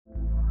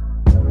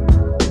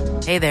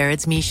Hey there,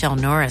 it's Michelle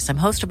Norris. I'm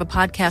host of a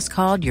podcast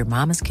called Your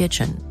Mama's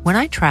Kitchen. When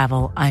I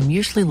travel, I'm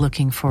usually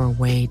looking for a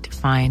way to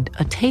find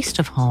a taste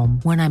of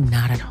home when I'm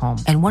not at home.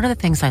 And one of the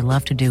things I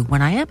love to do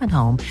when I am at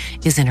home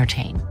is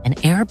entertain. And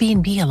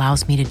Airbnb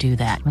allows me to do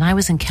that. When I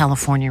was in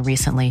California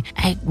recently,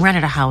 I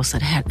rented a house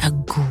that had a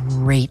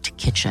great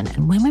kitchen.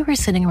 And when we were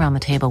sitting around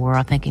the table, we were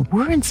all thinking,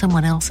 we're in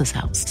someone else's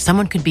house.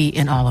 Someone could be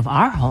in all of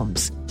our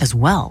homes as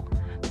well.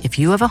 If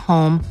you have a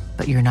home,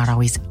 but you're not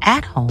always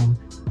at home,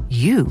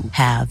 you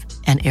have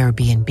an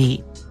Airbnb.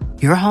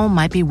 Your home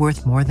might be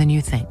worth more than you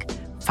think.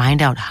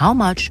 Find out how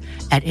much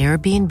at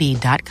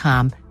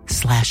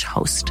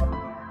airbnb.com/host.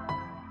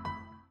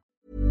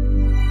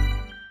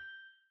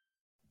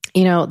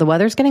 You know, the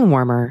weather's getting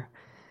warmer.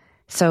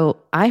 So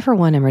I, for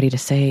one, am ready to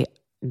say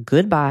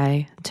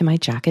goodbye to my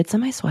jackets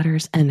and my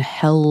sweaters and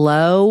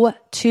hello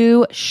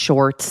to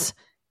shorts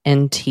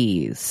and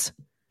tees.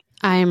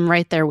 I'm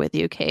right there with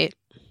you, Kate.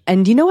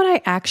 And you know what?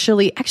 I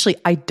actually,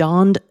 I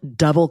donned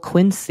double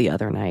quince the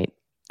other night.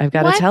 I've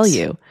got to tell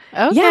you.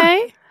 Okay.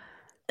 Yeah.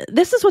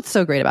 This is what's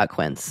so great about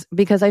quince,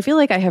 because I feel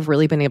like I have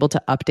really been able to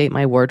update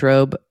my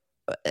wardrobe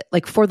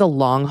like for the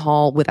long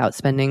haul without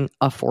spending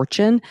a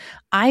fortune.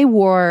 I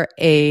wore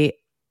a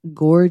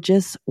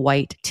gorgeous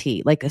white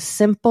tee, like a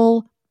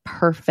simple,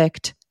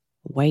 perfect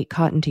white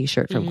cotton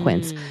t-shirt from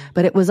Quince,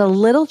 but it was a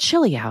little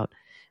chilly out.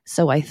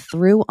 So I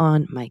threw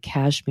on my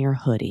cashmere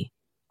hoodie,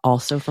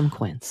 also from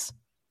Quince.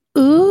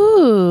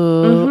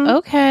 Ooh,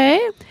 okay.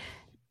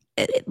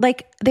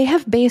 Like they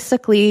have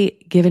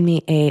basically given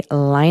me a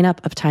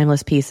lineup of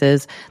timeless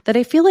pieces that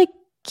I feel like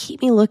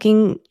keep me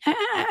looking,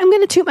 I'm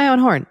going to toot my own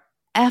horn,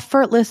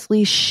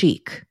 effortlessly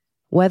chic,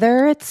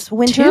 whether it's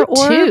winter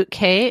or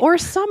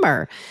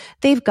summer.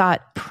 They've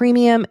got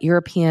premium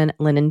European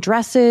linen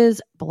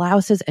dresses,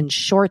 blouses, and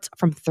shorts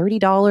from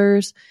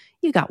 $30.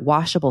 You got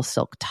washable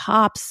silk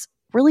tops,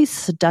 really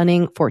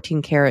stunning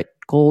 14 karat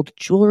gold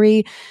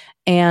jewelry,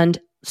 and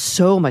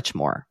so much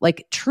more.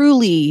 Like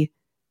truly,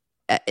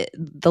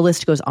 the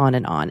list goes on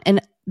and on.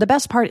 And the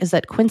best part is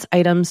that Quince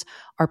items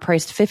are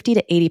priced 50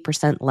 to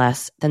 80%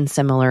 less than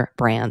similar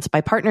brands.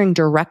 By partnering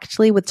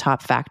directly with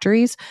top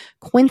factories,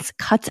 Quince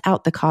cuts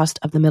out the cost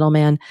of the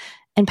middleman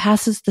and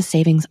passes the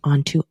savings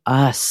on to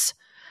us.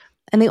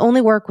 And they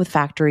only work with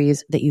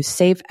factories that use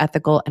safe,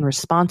 ethical, and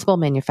responsible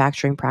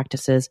manufacturing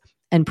practices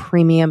and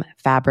premium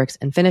fabrics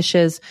and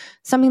finishes,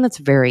 something that's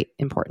very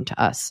important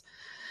to us.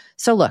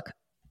 So look,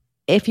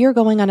 if you're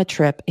going on a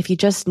trip, if you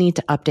just need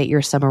to update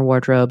your summer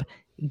wardrobe,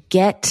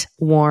 get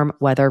warm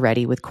weather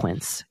ready with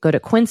Quince. Go to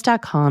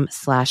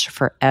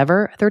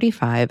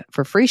quince.com/forever35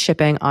 for free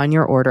shipping on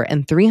your order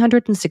and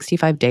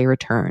 365-day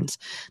returns.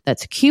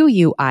 That's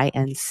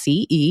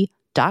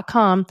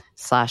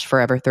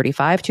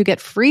QUINCE.com/forever35 to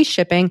get free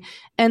shipping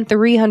and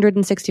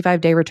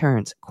 365-day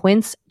returns.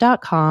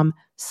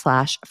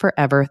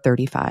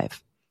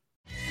 Quince.com/forever35.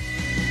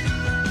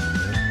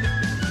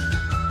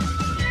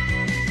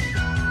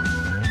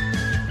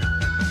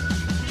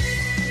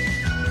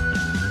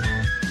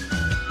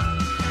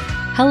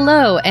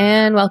 Hello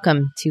and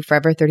welcome to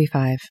Forever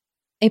 35,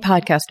 a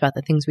podcast about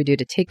the things we do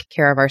to take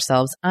care of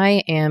ourselves.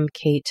 I am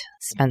Kate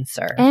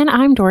Spencer. And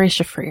I'm Dory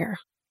Shafrir.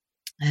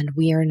 And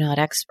we are not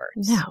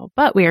experts. No,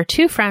 but we are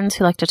two friends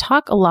who like to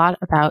talk a lot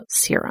about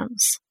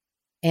serums.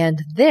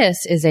 And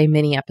this is a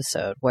mini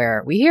episode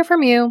where we hear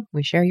from you,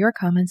 we share your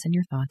comments and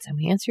your thoughts, and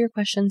we answer your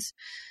questions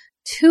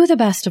to the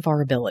best of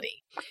our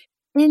ability.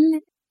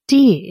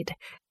 Indeed.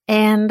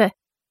 And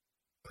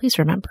please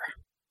remember,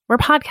 we're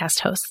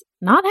podcast hosts,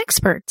 not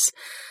experts.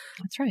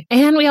 That's right.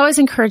 And we always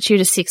encourage you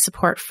to seek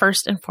support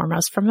first and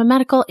foremost from a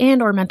medical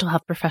and or mental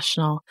health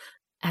professional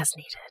as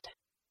needed.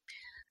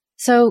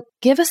 So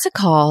give us a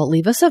call,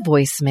 leave us a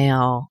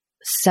voicemail,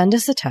 send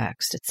us a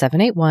text at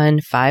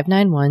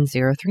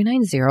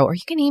 781-591-0390, or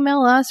you can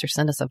email us or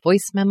send us a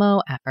voice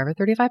memo at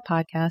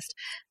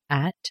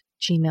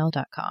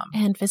forever35podcast@gmail.com.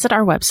 And visit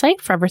our website,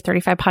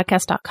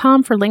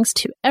 forever35podcast.com, for links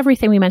to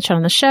everything we mentioned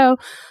on the show.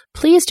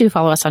 Please do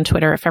follow us on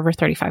Twitter at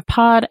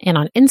Forever35Pod and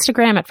on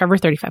Instagram at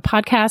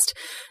Forever35Podcast.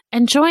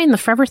 And join the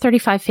Forever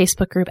 35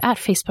 Facebook group at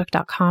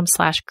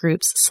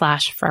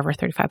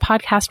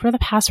facebook.com/groups/Forever35Podcast, where the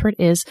password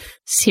is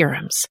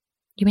serums.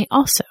 You may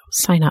also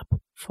sign up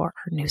for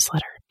our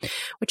newsletter,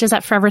 which is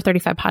at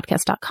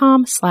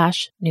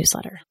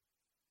Forever35Podcast.com/newsletter.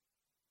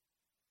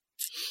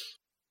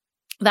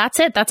 That's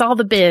it. That's all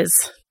the biz.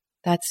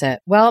 That's it.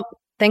 Well,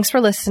 thanks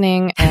for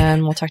listening,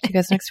 and we'll talk to you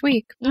guys next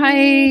week.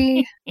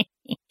 Bye.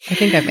 I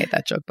think I've made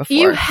that joke before.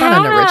 You it's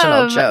have. not an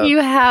original joke. You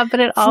have, but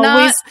it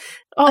always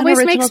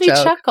makes me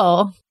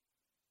chuckle.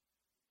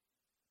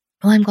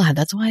 Well, I'm glad.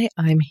 That's why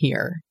I'm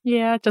here.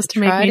 Yeah, just to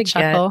make me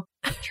chuckle.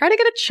 Try to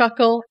get a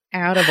chuckle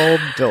out of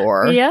old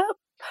Dor. Yep.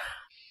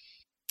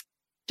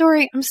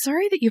 Dory, I'm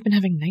sorry that you've been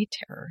having night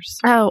terrors.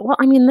 Oh, well,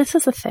 I mean, this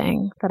is a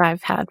thing that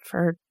I've had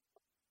for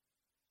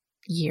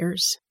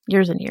years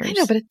and years. I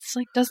know, but it's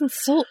like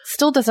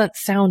still doesn't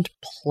sound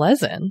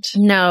pleasant.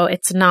 No,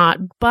 it's not.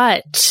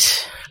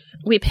 But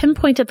we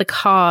pinpointed the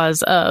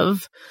cause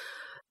of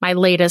my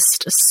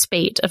latest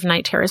spate of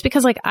night terrors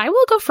because, like, I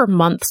will go for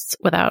months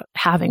without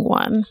having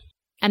one.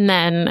 And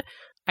then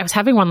I was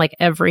having one like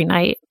every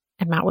night.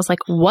 And Matt was like,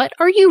 what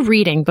are you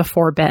reading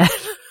before bed?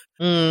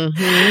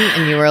 Mm-hmm.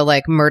 And you were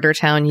like, Murder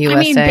Town, USA.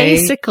 I mean,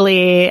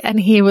 basically. And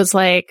he was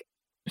like,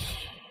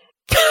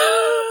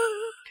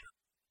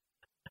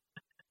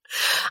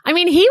 I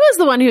mean, he was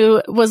the one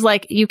who was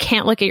like, you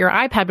can't look at your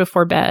iPad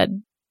before bed.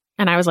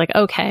 And I was like,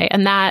 okay.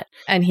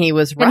 And he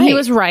was right. And he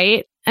was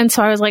right. And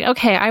so I was like,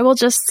 okay, I will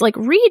just like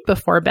read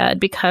before bed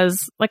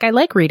because like I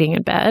like reading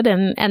in bed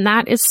and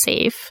that is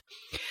safe.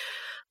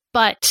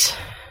 But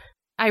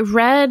I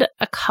read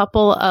a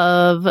couple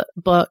of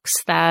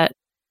books that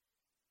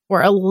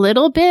were a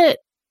little bit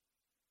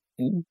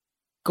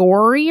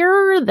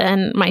gorier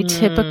than my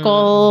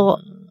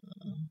typical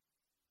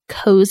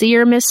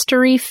cozier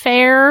mystery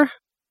fare.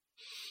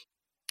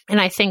 And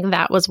I think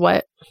that was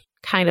what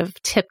kind of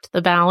tipped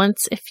the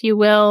balance, if you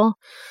will.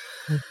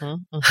 Which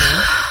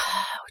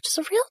is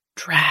a real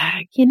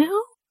drag, you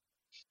know?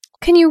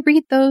 Can you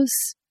read those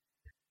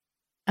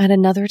at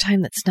another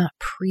time that's not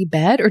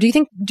pre-bed? Or do you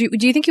think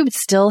you would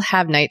still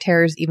have night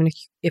terrors even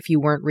if you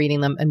weren't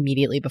reading them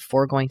immediately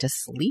before going to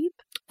sleep?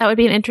 That would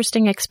be an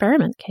interesting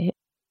experiment, Kate.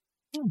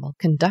 Oh, we'll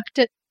conduct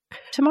it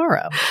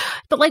tomorrow.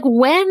 But like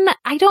when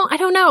I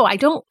don't know. I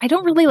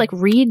don't really like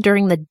read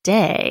during the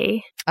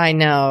day. I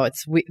know.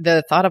 It's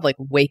the thought of like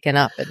waking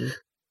up and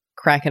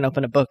cracking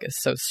open a book is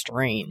so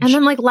strange. And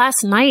then like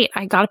last night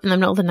I got up in the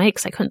middle of the night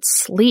because I couldn't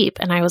sleep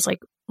and I was like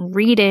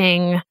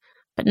reading,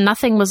 but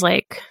nothing was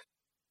like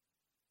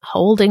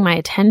holding my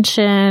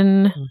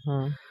attention.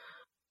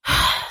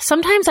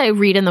 Sometimes I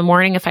read in the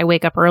morning if I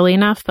wake up early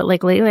enough, but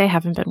like lately I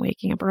haven't been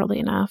waking up early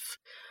enough.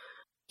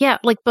 Yeah,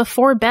 like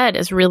before bed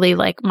is really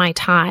like my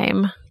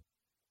time.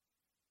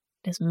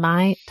 It is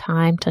my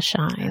time to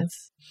shine.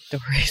 It's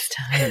Dory's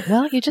time.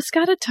 Well, you just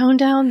got to tone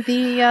down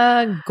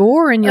the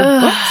gore in your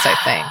books, I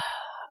think.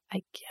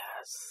 I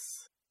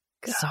guess.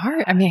 God.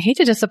 Sorry. I mean, I hate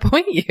to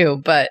disappoint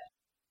you, but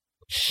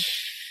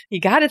you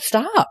got to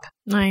stop.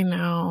 I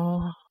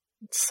know.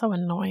 It's so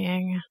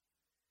annoying.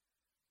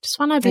 Just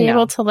want to be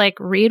able to like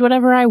read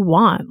whatever I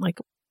want. Like,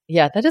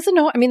 yeah, that is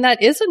annoying. I mean,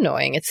 that is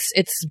annoying.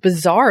 It's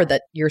bizarre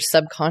that your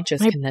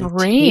subconscious can then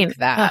take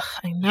that.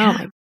 I know.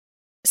 Yeah.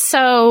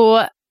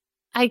 So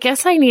I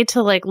guess I need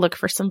to like look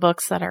for some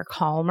books that are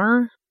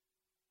calmer.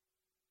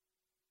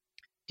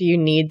 Do you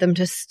need them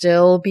to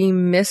still be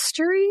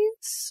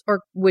mysteries,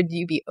 or would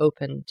you be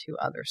open to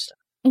other stuff?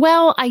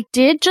 Well, I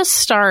did just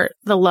start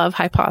The Love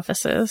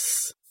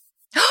Hypothesis.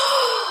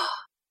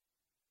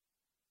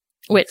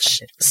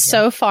 Which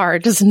so far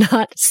does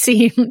not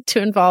seem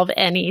to involve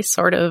any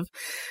sort of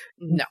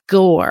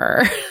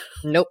gore.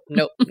 Nope.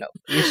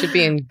 You should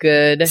be in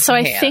good hands.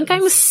 I think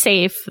I'm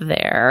safe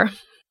there.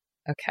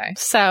 Okay.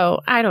 So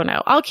I don't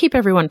know. I'll keep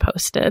everyone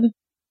posted.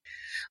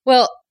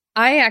 Well,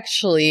 I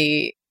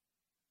actually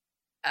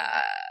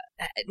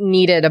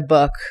needed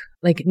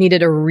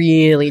a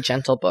really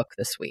gentle book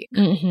this week.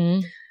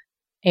 Mm-hmm.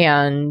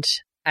 And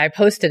I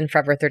posted in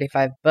Forever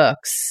 35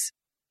 Books,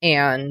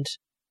 and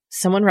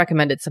someone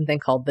recommended something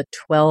called The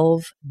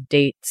 12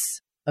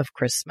 Dates of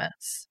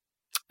Christmas.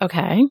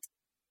 Okay.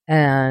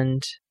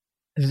 And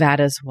that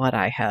is what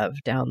I have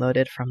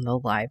downloaded from the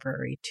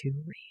library to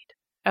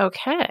read.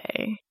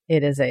 Okay.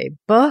 It is a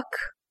book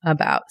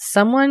about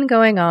someone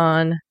going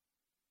on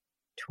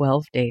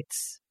 12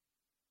 dates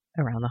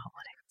around the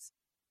holidays.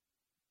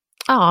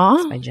 Aw.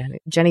 It's by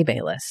Jenny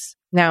Bayless.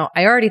 Now,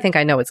 I already think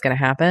I know what's going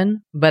to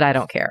happen, but I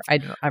don't care.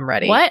 I'm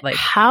ready. What? Like,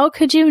 how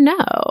could you know?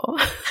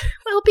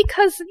 Well,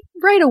 because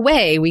right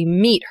away we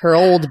meet her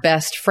old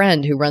best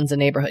friend who runs a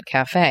neighborhood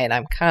cafe, and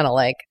I'm kind of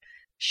like,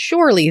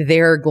 surely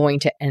they're going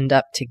to end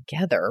up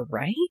together,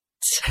 right?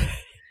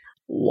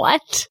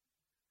 What?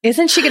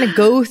 Isn't she going to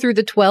go through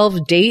the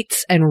 12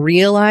 dates and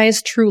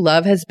realize true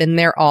love has been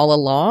there all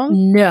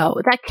along? No,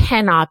 that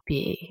cannot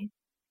be.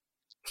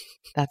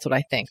 That's what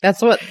I think.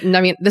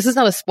 I mean, this is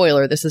not a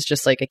spoiler. This is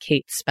just like a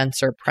Kate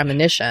Spencer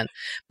premonition.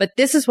 But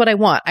this is what I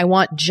want. I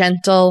want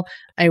gentle.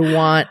 I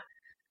want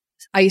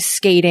ice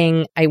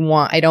skating. I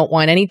don't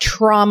want any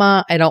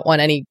trauma. I don't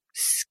want any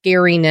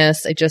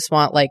scariness. I just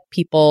want like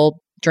people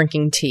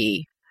drinking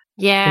tea.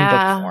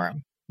 Yeah. In book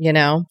form, you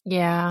know?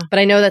 Yeah. But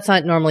I know that's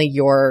not normally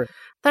your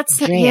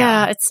jam,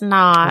 yeah, it's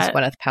not. as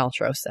Gwyneth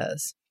Paltrow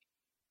says.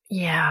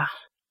 Yeah.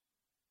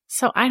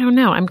 So I don't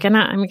know. I'm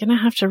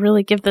gonna have to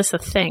really give this a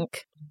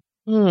think.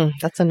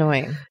 That's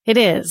annoying. It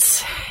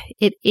is.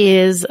 It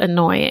is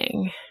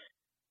annoying.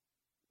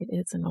 It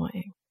is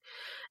annoying.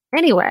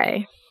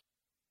 Anyway,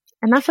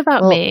 enough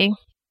about me.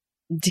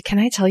 Can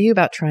I tell you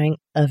about trying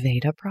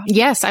Aveda products?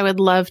 Yes, I would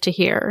love to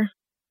hear.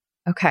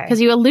 Okay. Because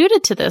you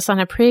alluded to this on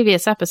a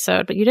previous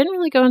episode, but you didn't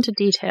really go into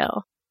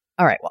detail.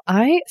 All right. Well,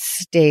 I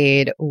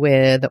stayed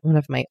with one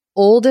of my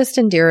oldest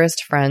and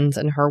dearest friends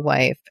and her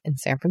wife in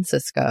San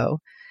Francisco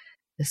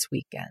this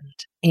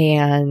weekend.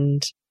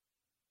 And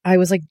I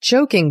was like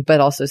joking,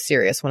 but also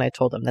serious when I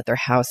told them that their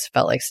house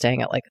felt like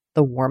staying at like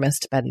the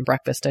warmest bed and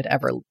breakfast I'd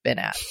ever been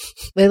at.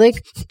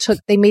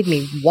 They made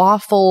me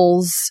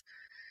waffles,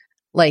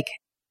 like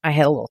I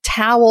had a little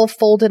towel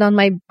folded on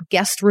my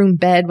guest room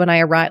bed when I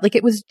arrived. Like,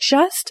 it was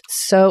just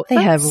so,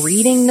 they have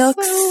reading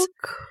nooks. So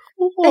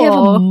cool. They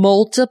have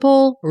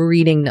multiple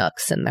reading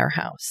nooks in their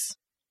house.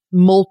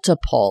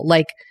 Multiple,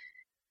 like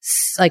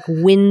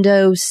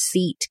window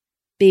seat,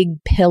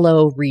 big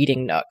pillow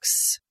reading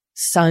nooks.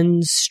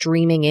 Sun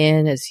streaming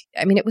in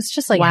it was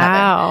just like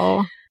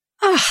wow.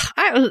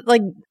 I was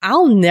like,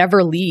 I'll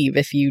never leave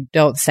if you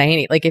don't say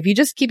anything. Like, if you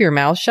just keep your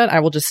mouth shut, I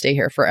will just stay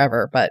here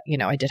forever. But,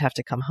 I did have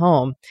to come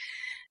home.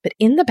 But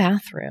in the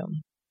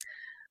bathroom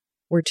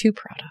were 2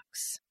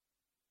 products,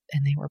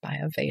 and they were by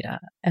Aveda.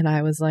 And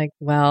I was like,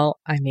 well,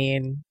 I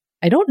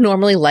don't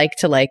normally like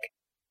to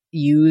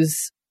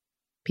use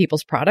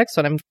people's products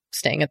when I'm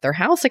staying at their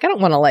house. Like, I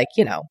don't want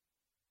to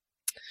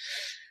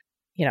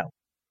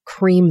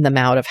cream them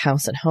out of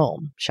house and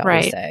home, shall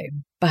we say.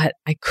 But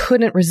I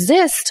couldn't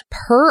resist,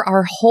 per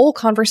our whole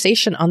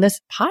conversation on this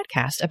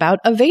podcast about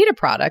Aveda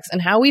products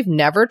and how we've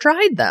never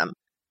tried them.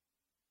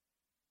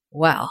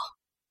 Well,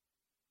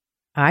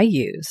 I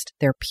used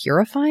their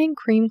purifying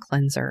cream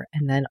cleanser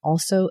and then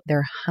also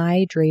their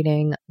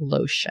hydrating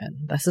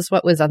lotion. This is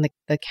what was on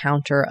the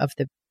counter of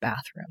the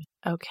bathroom.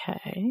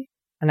 Okay.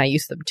 And I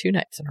used them 2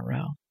 nights in a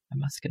row, I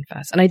must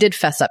confess. And I did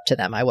fess up to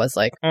them. I was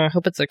like, I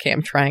hope it's okay.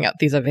 I'm trying out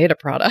these Aveda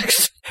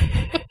products.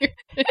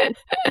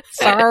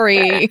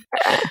 Sorry.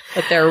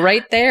 But they're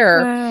right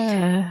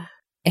there.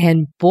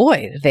 And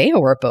boy, they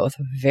were both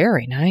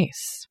very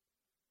nice.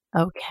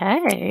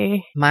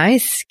 Okay. My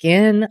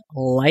skin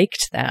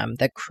liked them.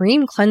 The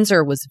cream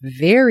cleanser was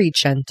very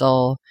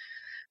gentle,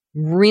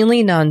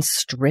 really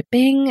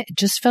non-stripping. It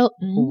just felt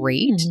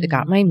great. It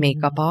got my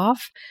makeup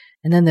off.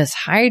 And then this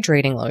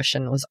hydrating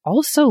lotion was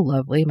also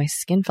lovely. My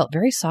skin felt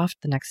very soft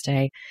the next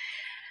day.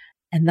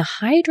 And the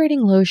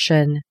hydrating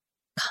lotion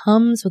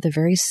comes with a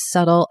very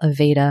subtle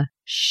Aveda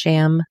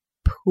Sham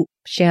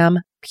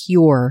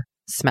Pure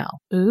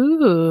smell.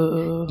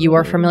 Ooh. You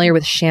are familiar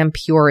with Sham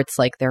Pure. It's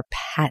like their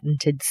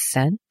patented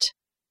scent.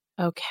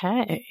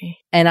 Okay.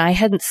 And I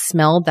hadn't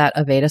smelled that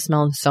Aveda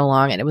smell in so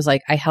long. And it was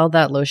like, I held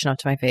that lotion up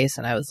to my face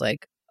and I was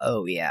like,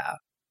 oh yeah.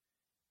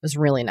 It was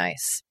really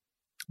nice.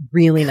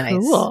 Really nice.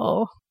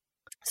 Cool.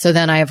 So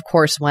then I, of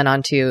course, went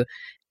on to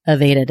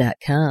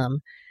Aveda.com.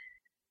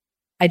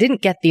 I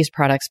didn't get these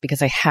products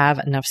because I have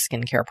enough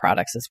skincare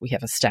products, as we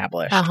have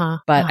established.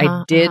 But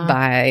I did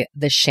buy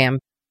the Sham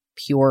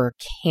Pure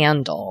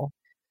candle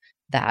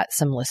that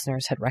some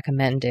listeners had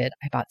recommended.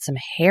 I bought some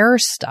hair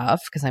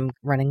stuff because I'm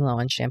running low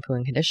on shampoo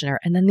and conditioner.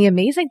 And then the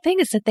amazing thing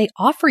is that they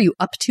offer you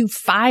up to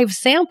 5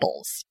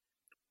 samples.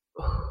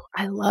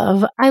 I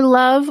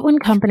love when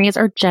companies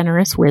are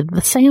generous with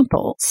the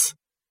samples.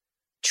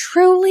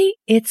 Truly,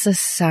 it's a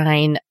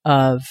sign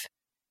of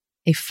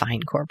a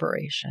fine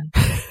corporation.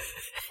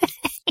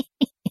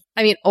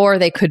 I mean, or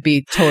they could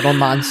be total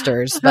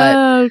monsters,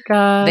 but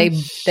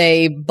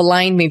they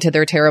blind me to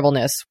their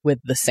terribleness with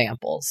the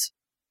samples.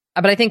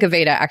 But I think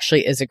Aveda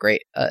actually is a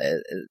great,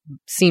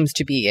 seems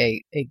to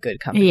be a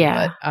good company.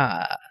 Yeah.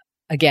 But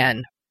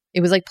again,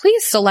 it was like,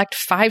 please select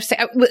 5.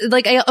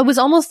 It was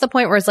almost the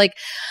point where it's like,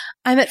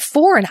 I'm at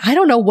 4 and I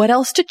don't know what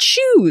else to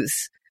choose.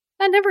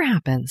 That never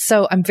happens.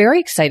 So I'm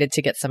very excited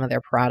to get some of their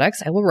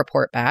products. I will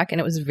report back.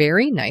 And it was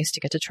very nice to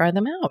get to try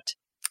them out.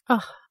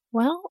 Oh,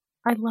 well,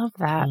 I love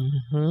that.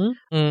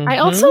 Mm-hmm. Mm-hmm. I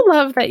also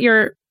love that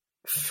your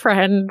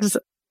friend's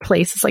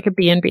place is like a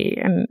B&B.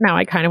 And now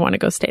I kind of want to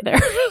go stay there.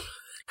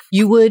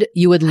 You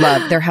would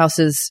love their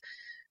houses.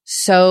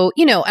 So,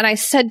 and I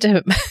said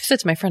to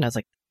my friend, I was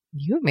like,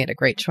 you made a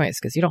great choice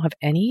because you don't have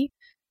any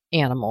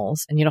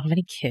animals and you don't have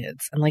any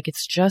kids. And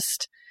it's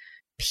just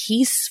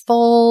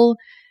peaceful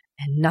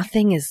and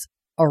nothing is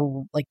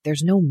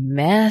there's no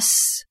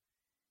mess.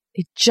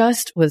 It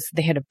just was,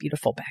 they had a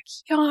beautiful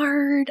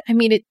backyard. I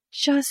mean, I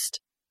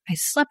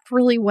slept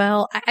really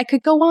well. I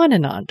could go on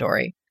and on,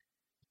 Dory.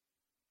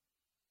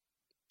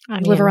 I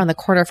live around the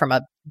corner from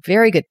a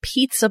very good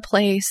pizza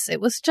place. It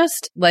was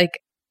just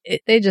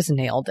they just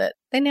nailed it.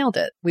 They nailed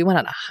it. We went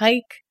on a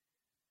hike.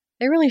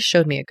 They really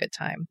showed me a good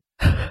time.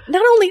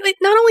 Not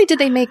only did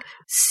they make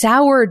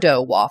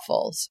sourdough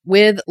waffles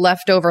with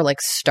leftover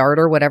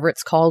starter, whatever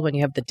it's called when you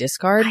have the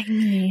discard. I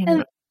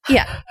mean,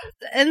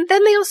 and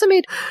then they also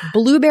made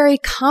blueberry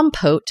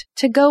compote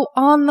to go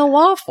on the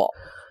waffle.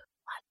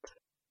 What?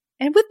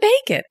 And with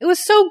bacon. It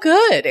was so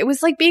good. It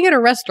was like being at a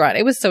restaurant.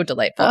 It was so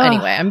delightful.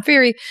 Anyway,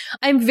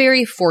 I'm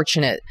very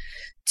fortunate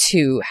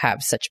to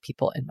have such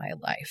people in my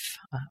life.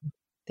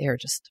 They are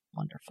just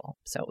wonderful.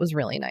 So it was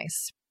really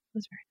nice. It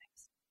was very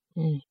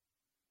nice.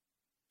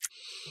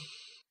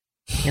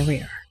 Here we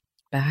are,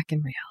 back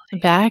in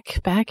reality.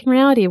 Back in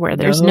reality where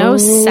there's no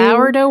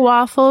sourdough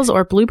waffles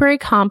or blueberry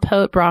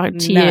compote brought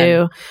to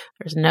you.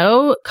 There's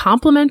no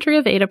complimentary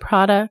Aveda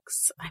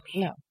products. I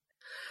mean, no.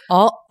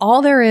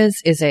 All there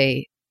is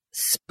a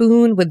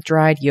spoon with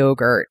dried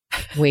yogurt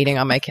waiting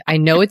on I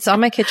know it's on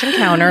my kitchen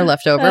counter,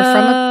 left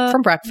over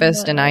from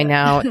breakfast, and I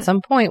now at some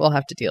point will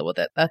have to deal with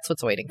it. That's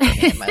what's waiting for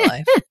me in my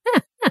life.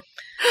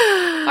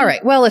 All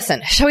right. Well,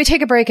 listen, shall we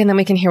take a break and then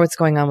we can hear what's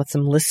going on with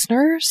some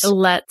listeners?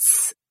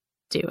 Let's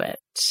do it.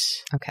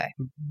 Okay.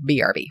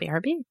 BRB.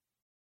 BRB.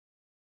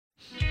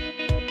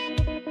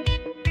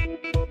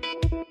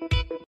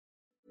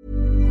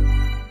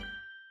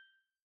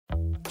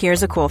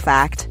 Here's a cool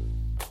fact.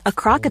 A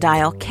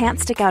crocodile can't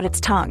stick out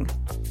its tongue.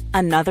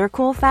 Another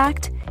cool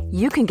fact,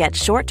 you can get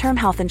short-term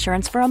health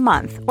insurance for a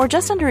month or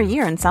just under a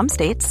year in some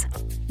states.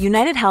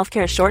 United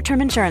Healthcare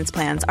short-term insurance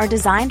plans are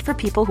designed for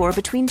people who are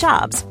between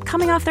jobs,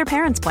 coming off their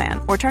parents'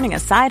 plan, or turning a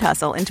side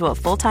hustle into a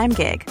full-time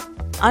gig.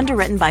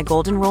 Underwritten by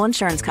Golden Rule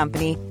Insurance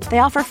Company, they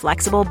offer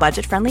flexible,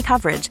 budget-friendly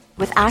coverage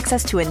with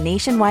access to a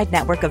nationwide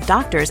network of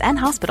doctors and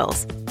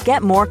hospitals.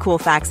 Get more cool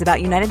facts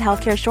about United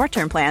Healthcare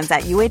short-term plans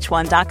at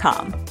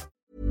uh1.com.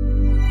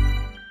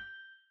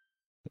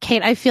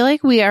 Kate, I feel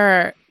like we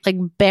are like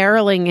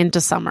barreling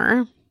into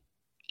summer.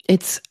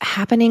 It's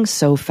happening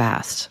so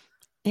fast.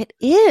 It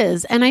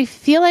is. And I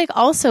feel like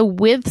also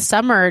with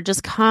summer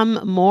just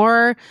come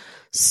more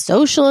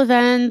social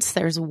events.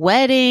 There's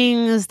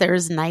weddings,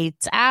 there's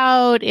nights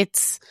out,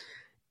 it's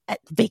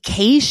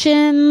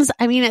vacations.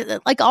 I mean,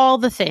 like all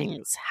the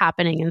things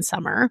happening in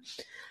summer.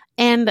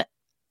 And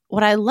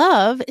what I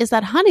love is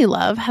that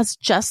Honeylove has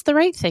just the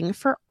right thing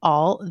for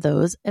all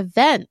those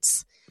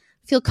events.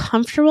 Feel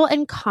comfortable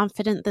and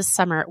confident this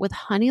summer with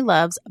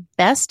Honeylove's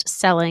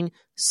best-selling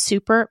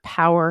Super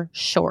Power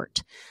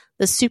Short.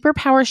 The Super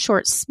Power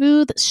Short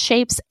smooths,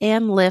 shapes,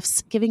 and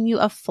lifts, giving you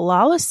a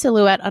flawless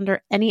silhouette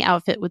under any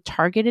outfit with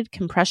targeted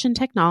compression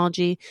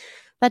technology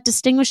that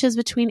distinguishes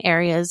between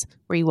areas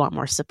where you want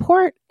more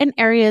support and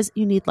areas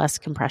you need less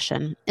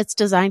compression. It's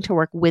designed to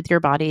work with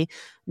your body,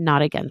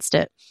 not against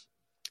it.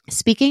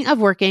 Speaking of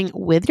working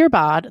with your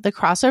bod, the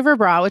crossover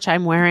bra, which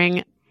I'm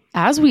wearing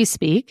as we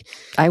speak.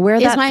 I wear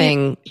that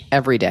thing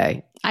every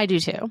day. I do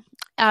too.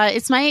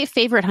 It's my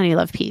favorite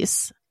Honeylove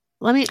piece.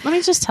 Let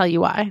me just tell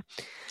you why.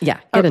 Yeah,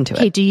 get into it.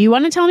 Okay, do you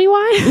want to tell me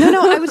why?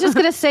 No, I was just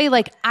going to say,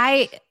 like,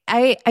 I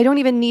don't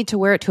even need to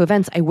wear it to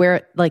events. I wear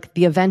it, like,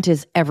 the event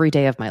is every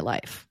day of my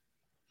life.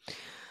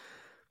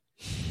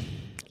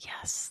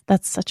 Yes,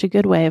 that's such a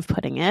good way of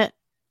putting it.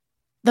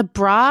 The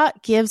bra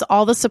gives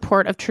all the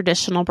support of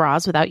traditional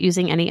bras without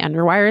using any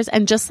underwires.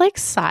 And just like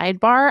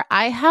sidebar,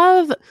 I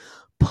have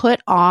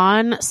put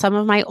on some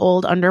of my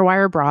old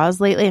underwire bras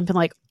lately and been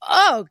like,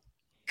 oh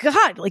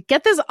God, like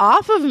get this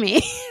off of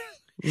me.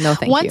 No,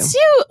 thank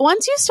you.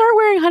 Once you start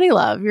wearing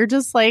Honeylove, you're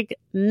just like,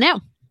 no,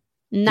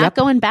 not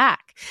going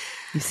back.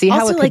 You see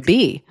how it could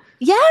be.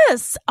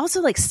 Yes.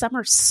 Also like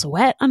summer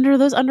sweat under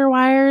those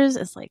underwires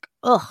is like,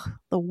 ugh,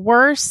 the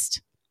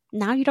worst.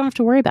 Now you don't have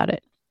to worry about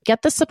it.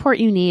 Get the support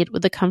you need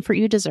with the comfort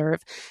you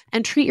deserve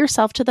and treat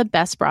yourself to the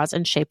best bras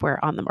and shapewear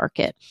on the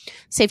market.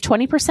 Save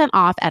 20%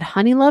 off at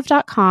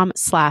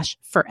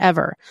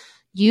honeylove.com/forever.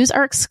 Use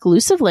our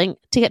exclusive link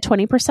to get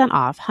 20%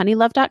 off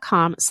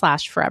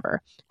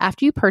honeylove.com/forever.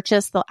 After you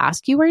purchase, they'll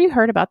ask you where you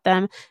heard about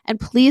them, and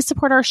please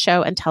support our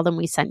show and tell them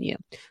we sent you.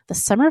 The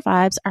summer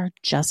vibes are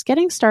just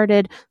getting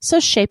started, so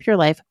shape your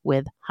life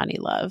with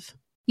Honeylove.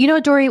 You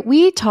know, Doree,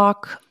 we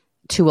talk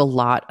to a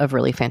lot of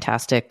really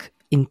fantastic,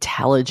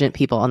 intelligent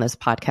people on this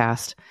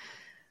podcast,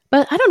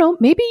 but I don't know,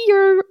 maybe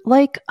you're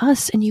like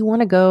us and you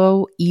want to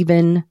go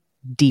even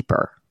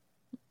deeper.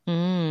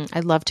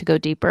 I'd love to go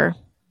deeper.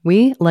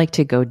 We like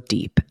to go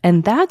deep,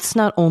 and that's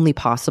not only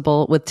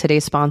possible with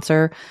today's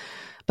sponsor,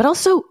 but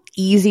also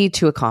easy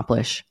to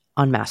accomplish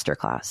on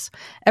Masterclass.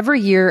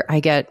 Every year I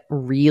get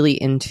really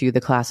into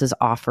the classes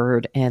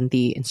offered and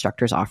the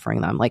instructors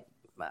offering them. Like,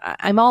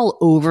 I'm all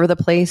over the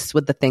place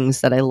with the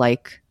things that I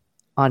like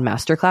on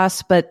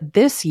Masterclass, but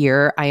this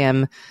year I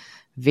am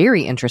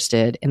very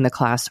interested in the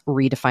class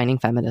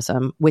Redefining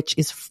Feminism, which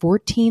is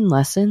 14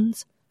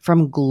 lessons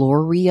from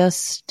Gloria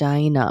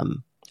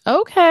Steinem.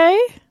 Okay.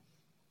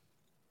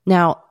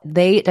 Now,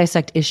 they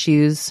dissect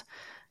issues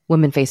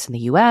women face in the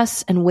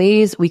US and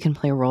ways we can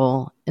play a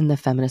role in the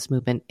feminist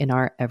movement in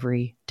our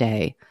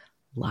everyday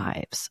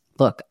lives.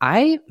 Look,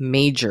 I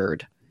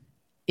majored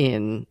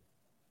in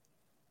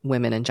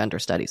women and gender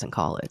studies in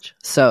college,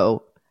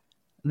 so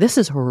this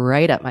is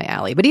right up my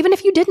alley. But even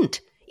if you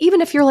didn't,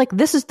 even if you're like,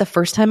 this is the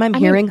first time I'm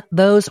hearing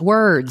those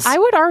words. I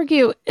would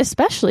argue,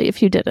 especially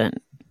if you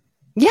didn't.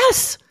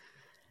 Yes.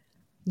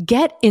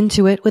 Get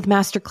into it with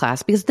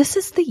Masterclass, because this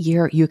is the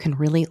year you can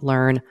really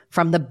learn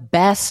from the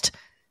best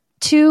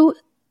to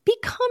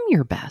become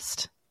your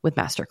best with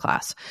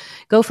Masterclass.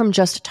 Go from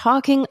just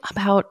talking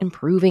about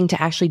improving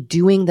to actually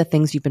doing the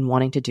things you've been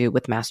wanting to do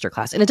with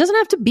Masterclass. And it doesn't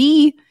have to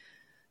be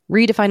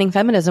redefining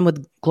feminism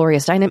with Gloria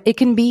Steinem. It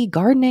can be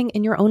gardening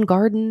in your own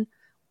garden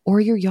or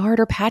your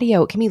yard or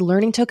patio. It can be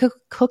learning to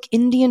cook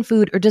Indian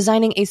food or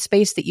designing a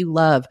space that you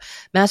love.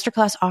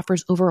 Masterclass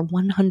offers over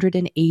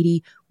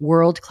 180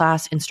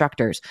 world-class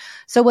instructors.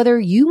 So whether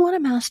you want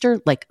to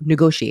master like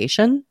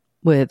negotiation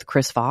with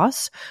Chris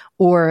Voss,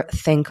 or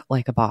think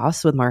like a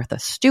boss with Martha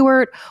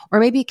Stewart, or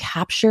maybe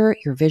capture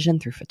your vision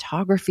through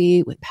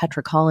photography with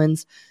Petra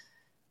Collins,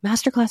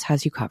 Masterclass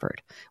has you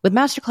covered. With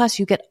Masterclass,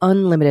 you get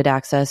unlimited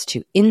access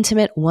to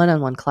intimate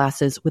one-on-one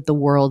classes with the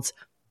world's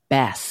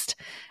best.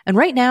 And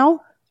right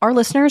now, our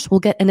listeners will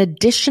get an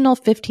additional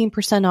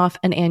 15% off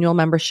an annual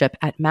membership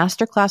at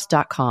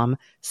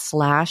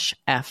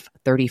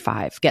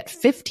masterclass.com/F35. Get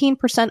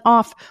 15%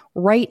 off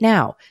right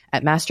now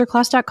at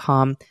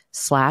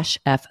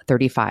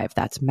masterclass.com/F35.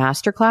 That's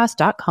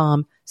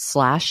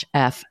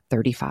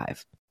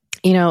masterclass.com/F35.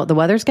 You know, the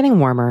weather's getting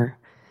warmer.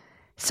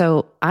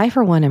 So I,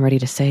 for one, am ready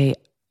to say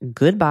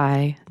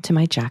goodbye to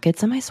my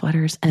jackets and my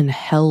sweaters and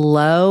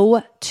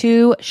hello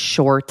to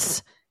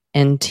shorts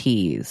and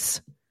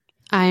tees.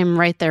 I'm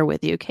right there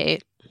with you,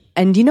 Kate.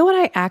 And you know what?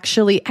 I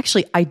actually,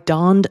 I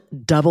donned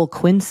double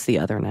quince the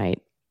other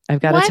night. I've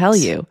got to tell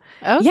you.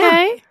 Okay.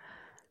 Yeah.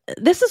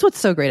 This is what's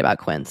so great about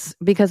quince,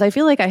 because I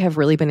feel like I have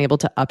really been able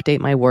to update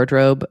my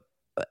wardrobe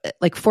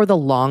like for the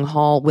long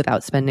haul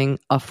without spending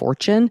a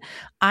fortune.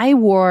 I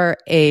wore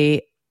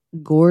a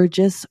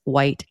gorgeous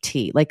white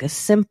tee, like a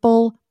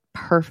simple,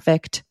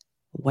 perfect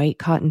white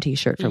cotton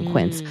t-shirt from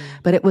Quince,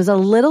 but it was a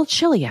little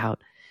chilly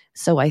out.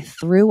 So I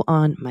threw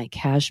on my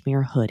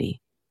cashmere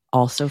hoodie,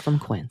 also from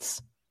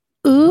Quince.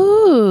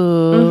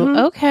 Ooh,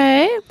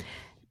 okay.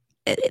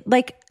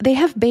 Like they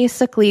have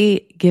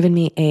basically given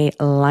me a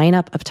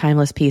lineup of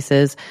timeless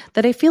pieces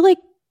that I feel like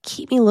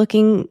keep me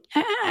looking,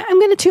 I'm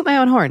going to toot my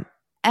own horn,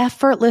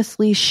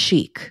 effortlessly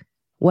chic,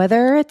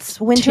 whether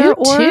it's winter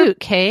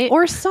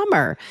or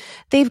summer.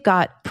 They've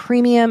got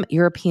premium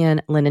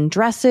European linen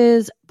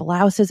dresses,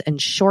 blouses,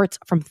 and shorts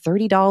from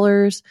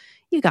 $30.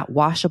 You got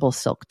washable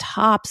silk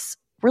tops,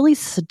 really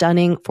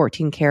stunning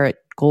 14 karat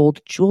gold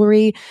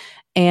jewelry,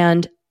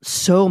 and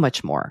so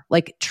much more.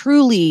 Like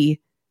truly,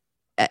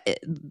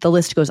 the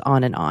list goes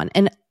on and on.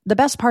 And the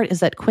best part is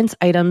that Quince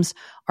items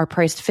are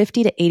priced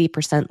 50 to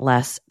 80%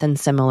 less than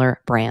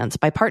similar brands.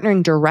 By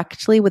partnering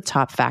directly with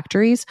top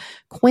factories,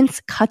 Quince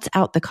cuts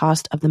out the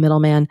cost of the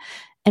middleman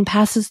and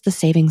passes the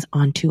savings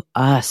on to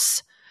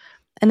us.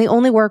 And they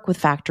only work with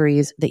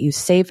factories that use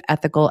safe,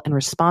 ethical, and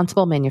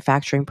responsible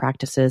manufacturing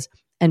practices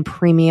and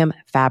premium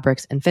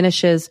fabrics and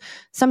finishes,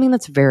 something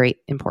that's very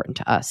important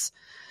to us.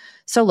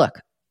 So look,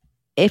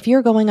 if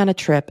you're going on a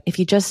trip, if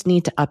you just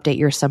need to update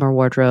your summer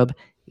wardrobe,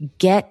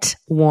 get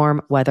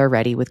warm weather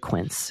ready with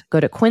Quince.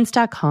 Go to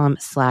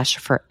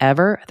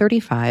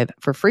quince.com/forever35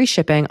 for free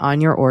shipping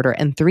on your order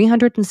and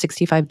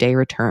 365-day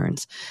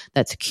returns.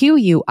 That's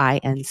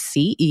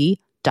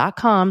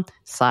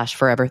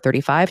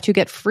QUINCE.com/forever35 to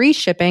get free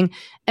shipping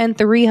and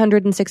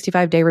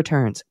 365-day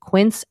returns.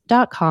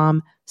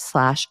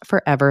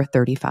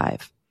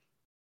 Quince.com/forever35.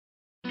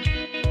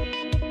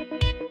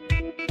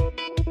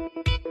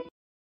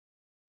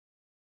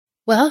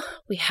 Well,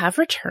 we have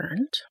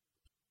returned.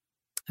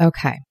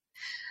 Okay.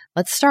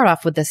 Let's start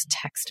off with this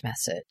text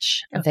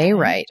message. Okay. They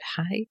write,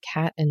 "Hi,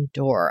 Kat and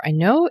Dor. I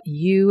know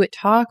you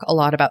talk a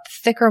lot about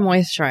thicker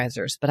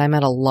moisturizers, but I'm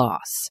at a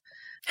loss.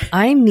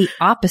 I'm the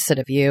opposite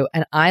of you,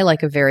 and I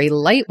like a very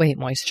lightweight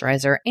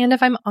moisturizer. And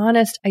if I'm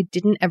honest, I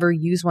didn't ever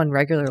use one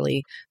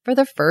regularly for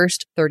the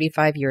first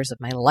 35 years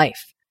of my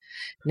life.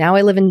 Now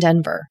I live in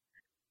Denver,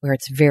 where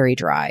it's very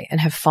dry,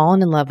 and have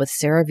fallen in love with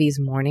CeraVe's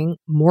morning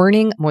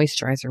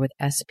moisturizer with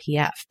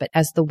SPF. But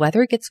as the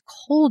weather gets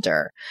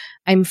colder,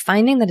 I'm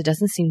finding that it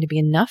doesn't seem to be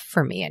enough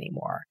for me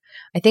anymore.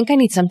 I think I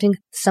need something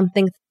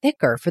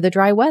thicker for the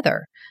dry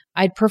weather.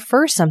 I'd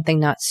prefer something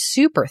not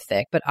super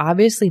thick, but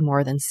obviously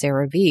more than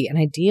CeraVe, and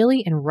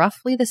ideally in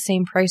roughly the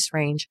same price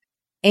range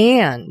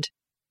and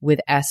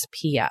with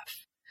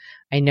SPF.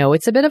 I know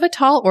it's a bit of a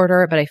tall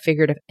order, but I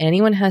figured if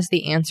anyone has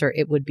the answer,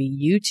 it would be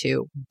you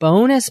two.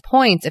 Bonus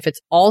points if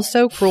it's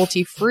also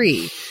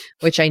cruelty-free,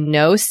 which I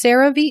know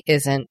CeraVe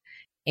isn't,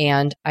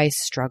 and I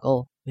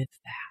struggle with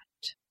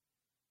that."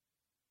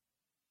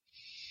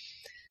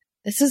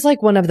 This is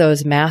like one of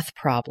those math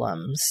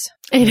problems.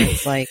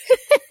 It's like,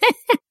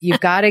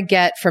 you've got to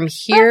get from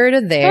here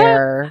to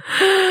there,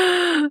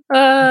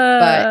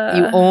 but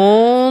you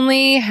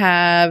only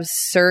have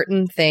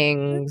certain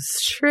things.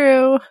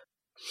 True.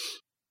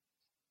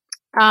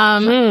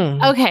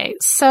 Okay,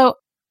 so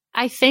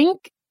I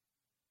think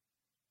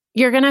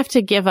you're gonna have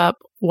to give up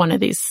one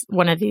of these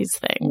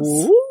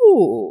things.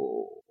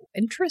 Ooh,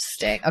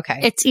 interesting.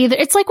 Okay,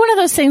 it's like one of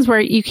those things where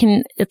it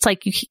can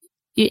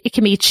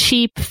be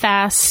cheap,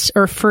 fast,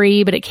 or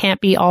free, but it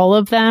can't be all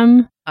of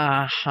them.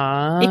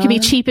 It can be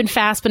cheap and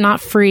fast, but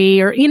not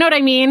free, or you know what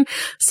I mean?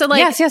 So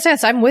like,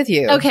 yes, I'm with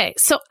you. Okay.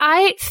 So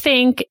I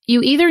think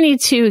you either need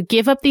to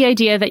give up the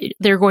idea that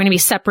they're going to be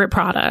separate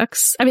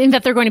products. I mean,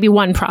 that they're going to be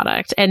one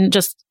product, and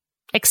just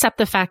accept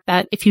the fact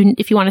that if you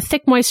want a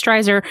thick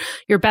moisturizer,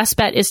 your best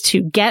bet is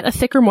to get a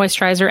thicker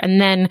moisturizer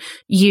and then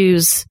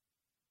use,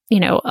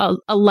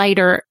 a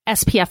lighter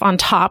SPF on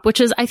top,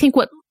 which is, I think,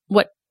 what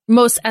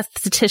most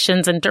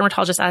estheticians and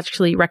dermatologists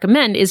actually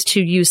recommend is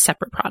to use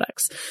separate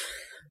products.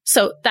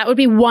 So that would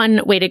be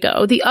one way to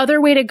go. The other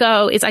way to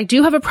go is I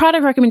do have a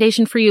product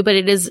recommendation for you, but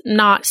it is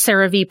not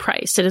CeraVe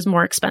priced. It is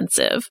more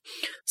expensive.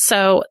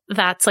 So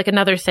that's like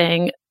another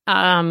thing.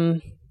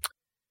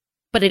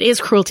 But it is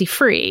cruelty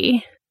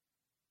free.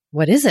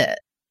 What is it?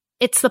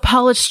 It's the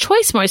Paula's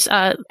Choice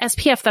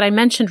SPF that I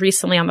mentioned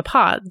recently on the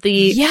pod.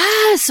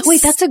 Yes.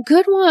 Wait, that's a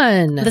good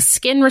one. The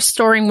skin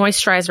restoring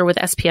moisturizer with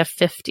SPF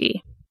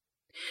 50.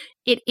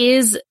 it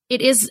is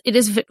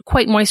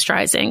quite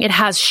moisturizing. It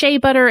has shea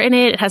butter in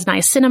it. It has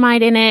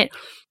niacinamide in it,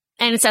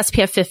 and it's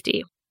SPF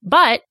 50.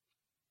 But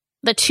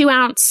the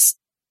 2-ounce,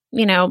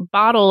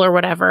 bottle or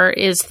whatever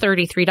is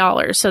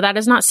 $33. So that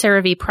is not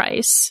CeraVe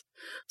price.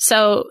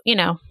 So,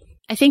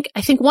 I think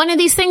one of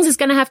these things is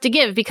going to have to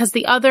give, because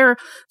the other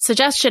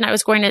suggestion I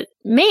was going to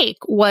make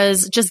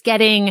was just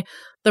getting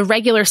the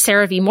regular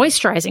CeraVe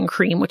moisturizing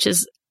cream, which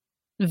is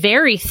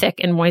very thick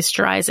and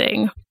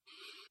moisturizing.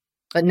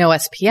 But no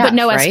SPF,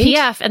 right?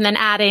 SPF, and then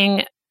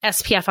adding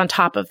SPF on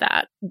top of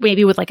that,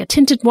 maybe with like a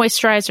tinted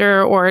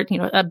moisturizer or, a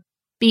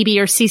BB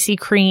or CC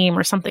cream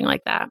or something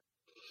like that.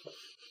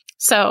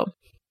 So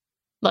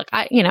look,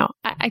 I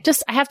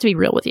have to be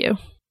real with you,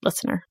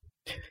 listener.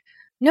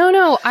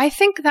 No, I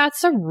think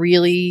that's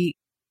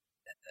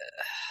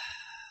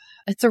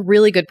it's a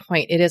really good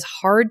point. It is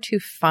hard to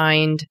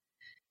find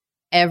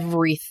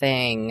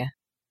everything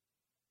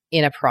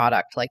in a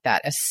product like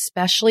that,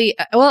 especially,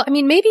 well, I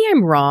mean, maybe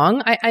I'm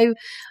wrong. I've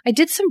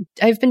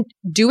been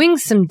doing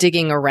some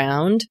digging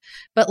around,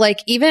 but like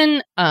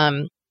even,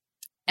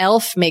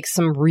 e.l.f. makes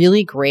some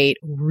really great,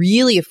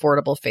 really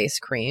affordable face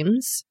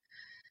creams,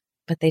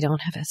 but they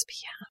don't have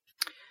SPF.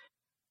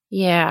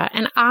 Yeah.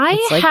 And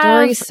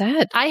Dory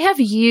said, I have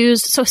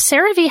used, so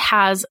CeraVe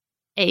has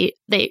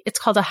it's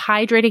called a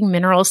hydrating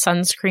mineral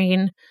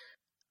sunscreen,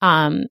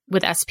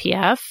 with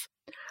SPF.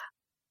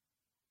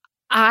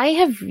 I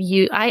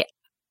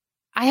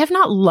have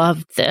not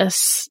loved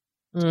this,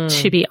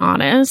 to be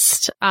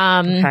honest.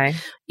 okay.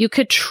 You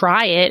could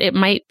try it. It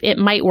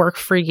might work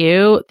for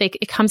you.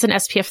 It comes in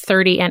SPF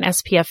 30 and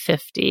SPF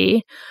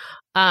 50.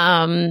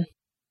 And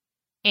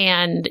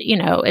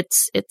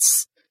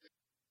it's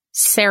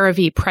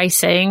CeraVe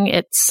pricing.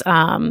 It's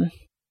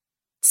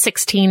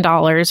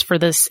 $16 for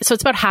this. So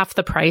it's about half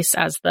the price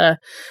as the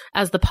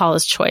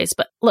Paula's Choice.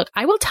 But look,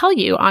 I will tell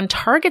you, on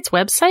Target's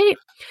website,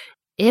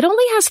 it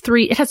only has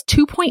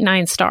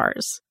 2.9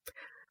 stars.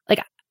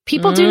 Like,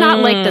 people do not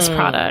like this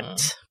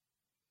product.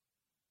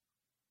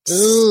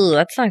 Ooh,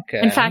 that's not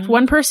good. In fact,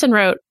 one person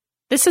wrote,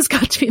 "This has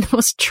got to be the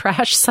most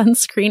trash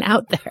sunscreen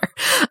out there.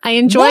 I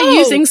enjoy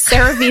using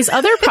CeraVe's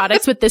other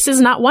products, but this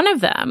is not one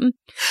of them."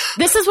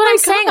 This is what I'm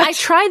saying. I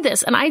tried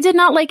this and I did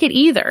not like it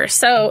either.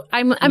 So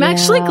I'm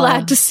actually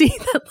glad to see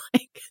that,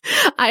 like,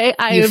 I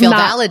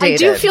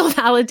do feel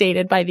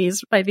validated by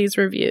these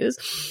reviews.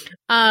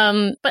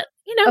 But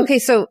okay,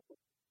 so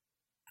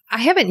I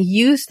haven't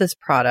used this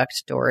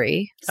product,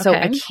 Dory, so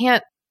I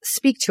can't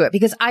speak to it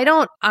because I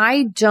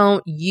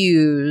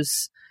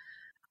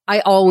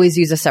always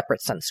use a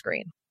separate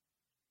sunscreen.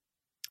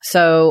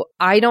 So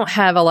I don't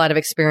have a lot of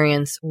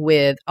experience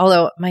with,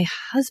 although my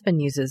husband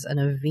uses an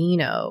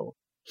Aveeno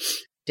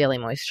daily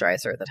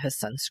moisturizer that has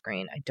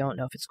sunscreen. I don't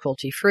know if it's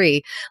cruelty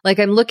free. Like,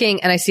 I'm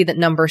looking and I see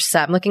that I'm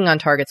looking on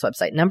Target's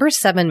website. Number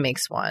 7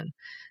 makes one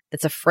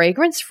that's a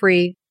fragrance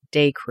free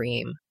day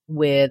cream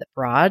with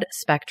broad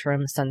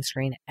spectrum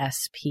sunscreen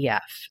SPF.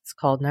 It's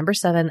called Number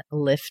 7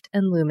 Lift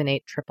and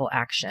Illuminate Triple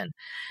Action.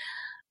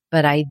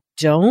 But I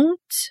don't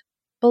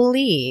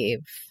believe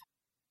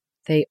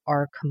they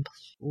are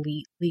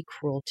completely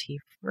cruelty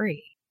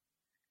free.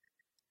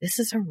 This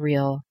is a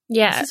real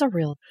test.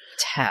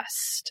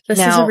 This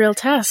is a real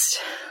test.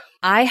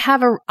 I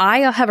have a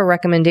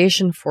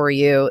recommendation for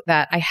you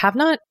that I have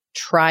not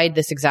tried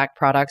this exact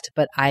product,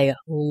 but I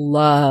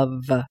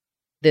love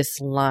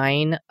this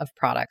line of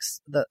products,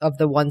 of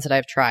the ones that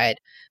I've tried.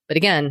 But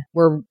again,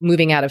 we're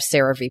moving out of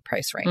CeraVe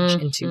price range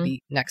into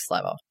the next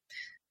level.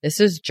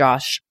 This is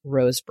Josh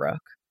Rosebrook,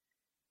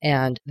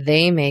 and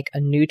they make a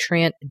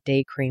nutrient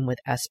day cream with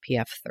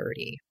SPF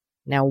 30.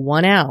 Now,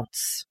 1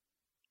 ounce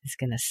is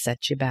going to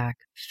set you back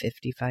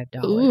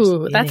 $55.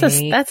 Ooh, that's a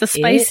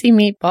spicy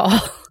meatball.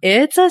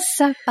 It's a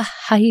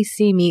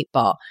spicy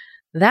meatball.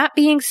 That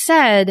being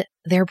said,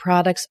 their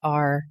products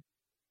are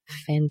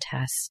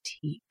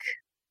fantastic.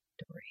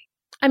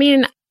 I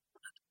mean,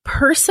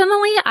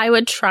 personally, I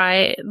would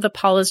try the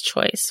Paula's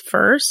Choice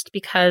first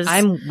because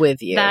I'm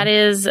with you. That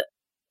is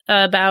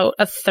about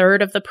a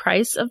third of the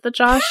price of the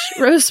Josh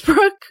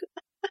Rosebrook.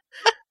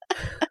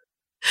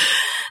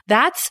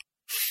 That's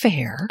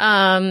fair.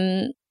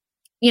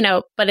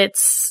 But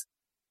it's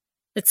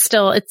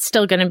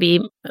still going to be,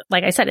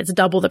 like I said, it's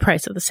double the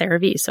price of the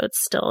CeraVe, so it's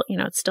still,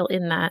 it's still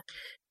in that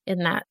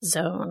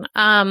zone.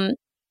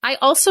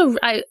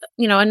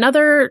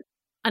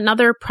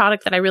 Another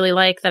product that I really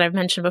like that I've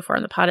mentioned before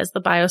on the pod is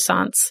the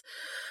Biossance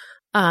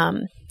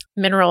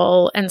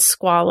mineral and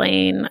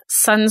squalane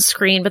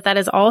sunscreen, but that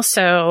is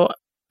also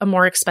a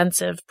more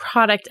expensive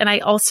product. And I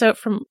also,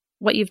 from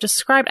what you've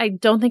described, I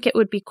don't think it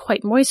would be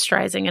quite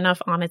moisturizing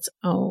enough on its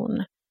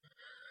own.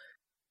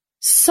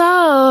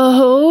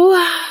 So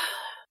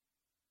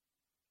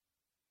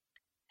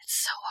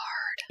it's so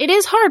hard. It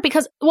is hard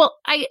because, well,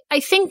 I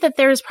think that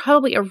there's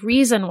probably a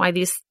reason why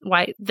this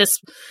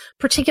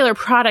particular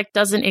product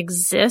doesn't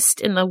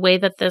exist in the way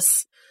that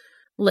this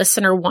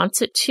listener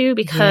wants it to,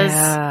 because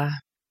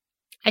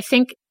I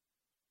think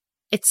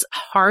it's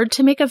hard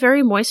to make a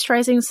very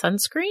moisturizing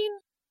sunscreen,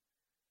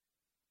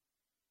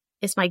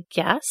 is my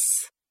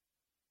guess.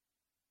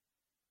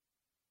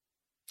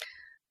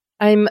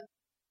 I'm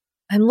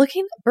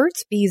looking,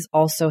 Burt's Bees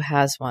also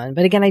has one,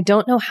 but again, I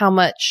don't know how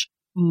much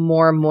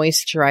more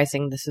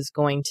moisturizing this is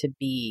going to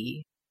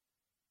be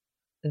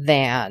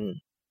than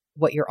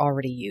what you're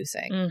already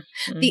using.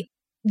 Mm-hmm.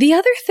 The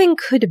other thing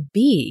could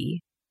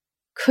be,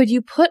 could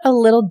you put a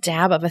little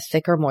dab of a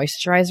thicker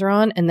moisturizer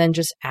on and then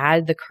just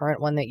add the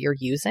current one that you're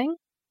using?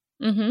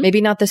 Mm-hmm.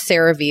 Maybe not the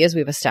CeraVe, as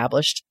we've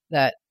established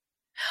that.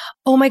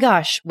 Oh my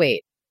gosh,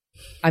 wait.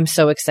 I'm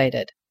so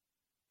excited.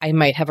 I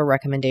might have a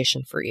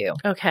recommendation for you.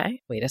 Okay.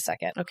 Wait a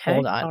second. Okay.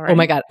 Hold on. Right. Oh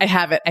my God. I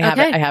have it. I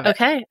have it.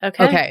 Okay.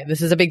 Okay.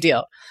 This is a big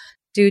deal.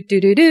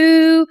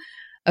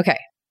 Okay.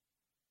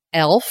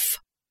 e.l.f.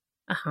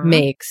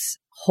 makes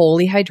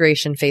Holy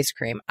Hydration face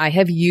cream. I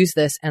have used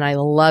this and I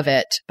love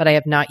it, but I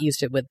have not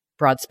used it with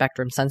broad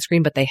spectrum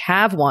sunscreen, but they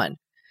have one.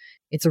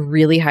 It's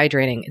really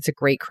hydrating. It's a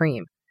great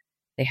cream.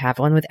 They have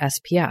one with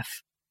SPF.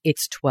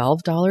 It's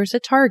 $12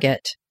 at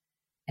Target.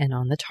 And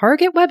on the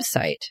Target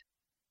website,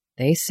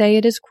 they say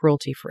it is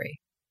cruelty-free.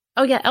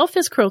 Oh, yeah. e.l.f.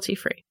 is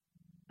cruelty-free.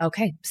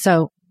 Okay.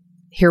 So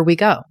here we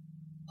go.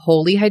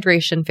 Holy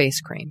Hydration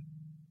face cream.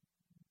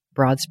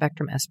 Broad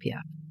spectrum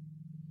SPF.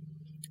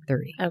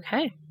 30.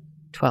 Okay.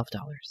 $12.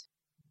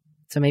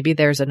 So maybe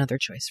there's another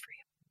choice for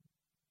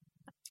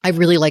you. I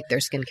really like their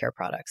skincare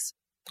products.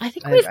 I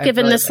think we've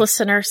given this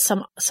listener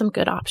some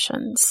good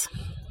options.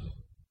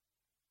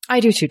 I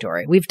do too,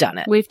 Dory. We've done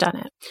it.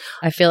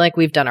 I feel like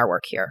we've done our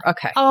work here.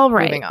 Okay. All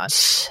right. Moving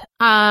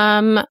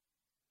on.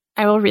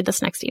 I will read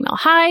this next email.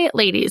 Hi,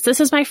 ladies. This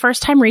is my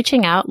first time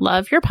reaching out.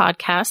 Love your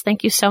podcast.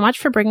 Thank you so much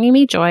for bringing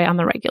me joy on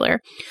the regular.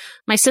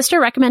 My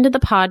sister recommended the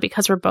pod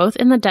because we're both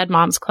in the Dead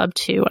Moms Club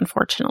too,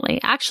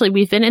 unfortunately. Actually,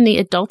 we've been in the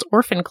Adult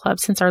Orphan Club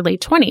since our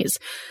late 20s,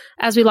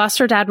 as we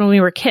lost our dad when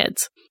we were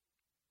kids.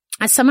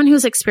 As someone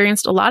who's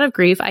experienced a lot of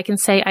grief, I can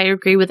say I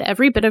agree with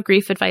every bit of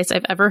grief advice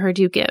I've ever heard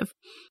you give.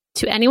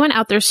 To anyone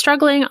out there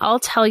struggling, I'll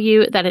tell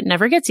you that it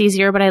never gets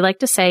easier, but I like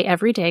to say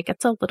every day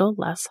gets a little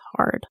less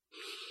hard.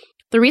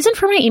 The reason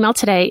for my email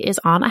today is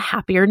on a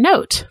happier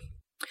note.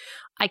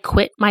 I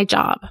quit my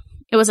job.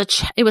 It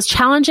was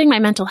challenging my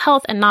mental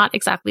health and not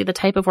exactly the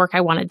type of work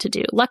I wanted to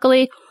do.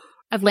 Luckily,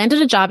 I've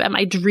landed a job at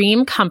my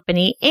dream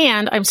company,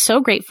 and I'm so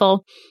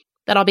grateful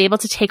that I'll be able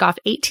to take off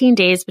 18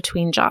 days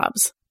between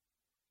jobs.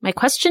 My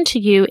question to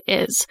you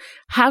is,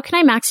 how can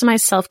I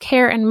maximize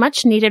self-care and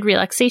much-needed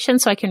relaxation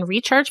so I can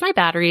recharge my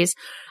batteries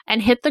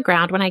and hit the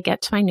ground when I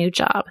get to my new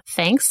job?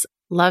 Thanks.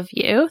 Love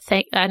you.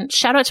 And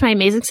shout out to my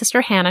amazing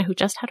sister, Hannah, who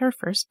just had her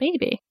first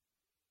baby.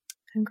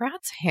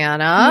 Congrats,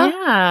 Hannah.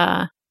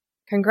 Yeah.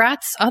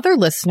 Congrats, other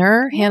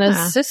listener,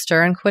 Hannah's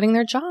sister, and quitting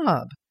their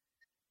job.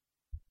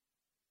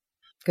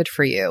 Good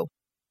for you.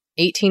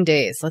 18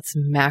 days. Let's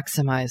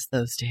maximize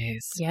those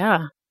days.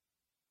 Yeah.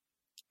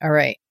 All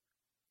right.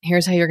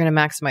 Here's how you're going to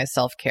maximize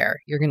self-care.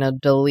 You're going to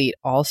delete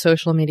all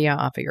social media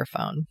off of your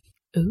phone.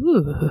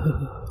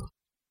 Ooh.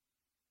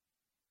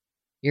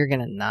 You're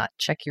going to not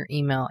check your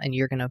email, and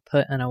you're going to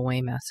put an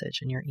away message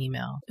in your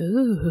email.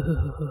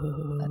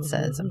 Ooh. That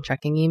says, I'm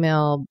checking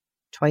email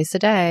twice a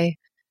day.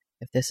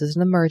 If this is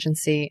an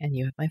emergency and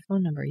you have my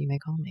phone number, you may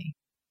call me.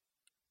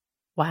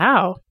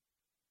 Wow.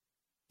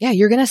 Yeah,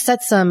 you're going to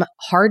set some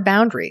hard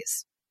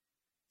boundaries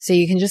so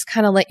you can just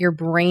kind of let your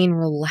brain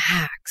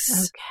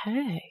relax.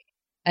 Okay.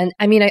 And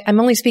I mean, I'm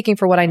only speaking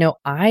for what I know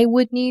I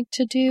would need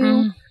to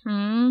do,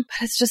 but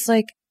it's just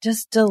like,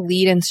 just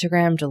delete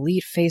Instagram,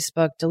 delete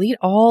Facebook, delete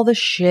all the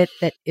shit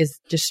that is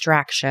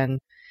distraction,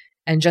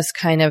 and just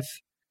kind of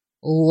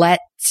let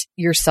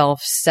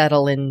yourself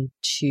settle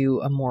into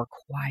a more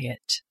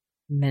quiet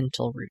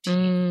mental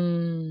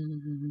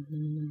routine.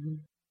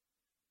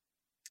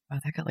 Wow,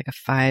 that got like a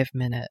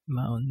 5-minute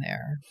moan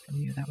there from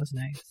you. That was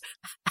nice.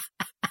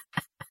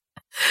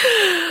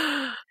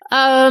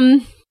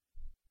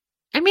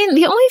 I mean,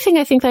 the only thing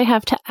I think I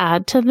have to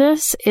add to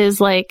this is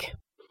like,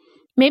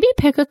 maybe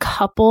pick a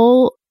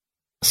couple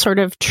sort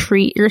of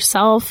treat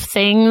yourself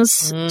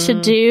things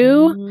to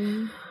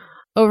do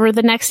over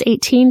the next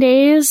 18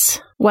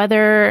 days,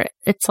 whether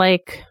it's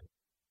like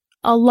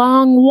a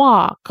long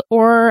walk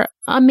or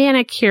a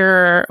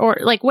manicure or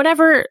like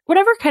whatever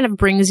kind of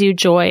brings you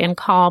joy and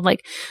calm.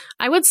 Like,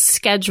 I would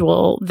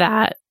schedule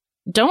that.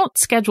 Don't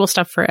schedule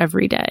stuff for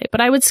every day,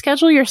 but I would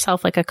schedule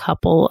yourself like a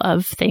couple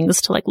of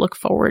things to like look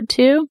forward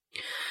to.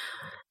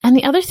 And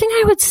the other thing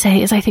I would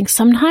say is I think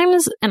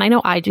sometimes, and I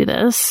know I do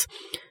this,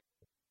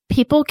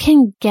 people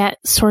can get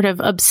sort of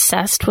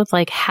obsessed with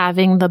like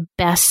having the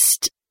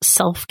best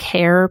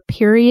self-care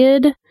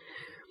period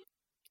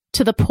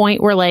to the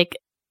point where like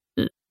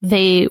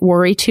they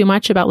worry too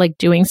much about like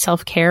doing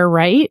self-care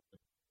right.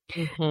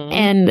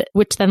 And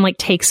which then like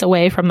takes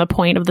away from the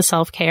point of the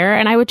self-care.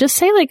 And I would just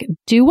say like,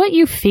 do what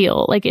you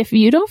feel. Like, if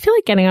you don't feel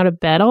like getting out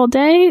of bed all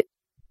day,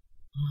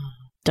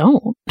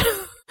 don't.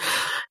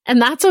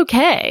 And that's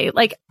okay.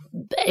 Like,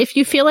 if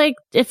you feel like,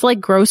 if like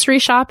grocery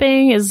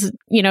shopping is,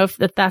 you know, if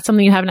that's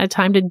something you haven't had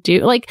time to do,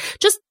 like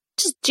just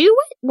do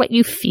what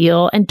you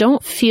feel, and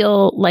don't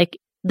feel like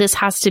this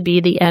has to be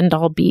the end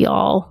all be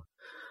all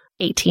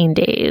 18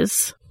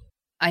 days.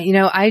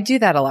 I do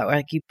that a lot.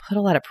 Like you put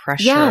a lot of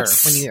pressure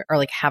Yes. when you or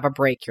like have a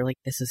break. You're like,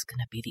 this is going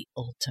to be the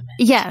ultimate.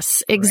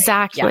 Yes,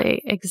 exactly.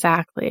 Break. Yeah.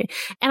 Exactly.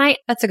 And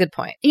That's a good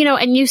point.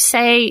 and you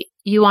say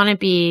you want to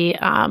be,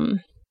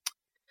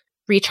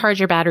 recharge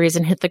your batteries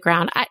and hit the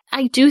ground.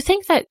 I do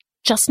think that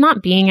just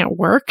not being at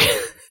work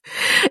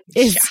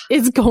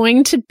is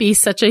going to be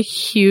such a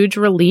huge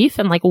relief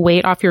and like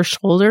weight off your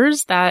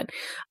shoulders that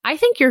I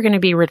think you're going to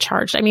be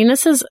recharged. I mean,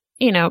 this is,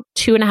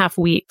 2.5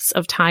 weeks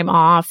of time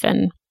off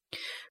and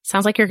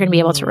sounds like you're going to be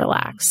able to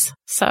relax.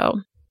 So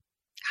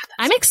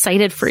I'm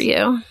excited for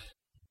you.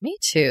 Me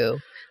too.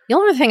 The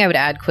only thing I would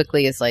add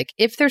quickly is like,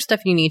 if there's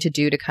stuff you need to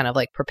do to kind of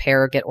like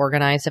prepare or get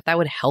organized, if that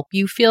would help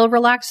you feel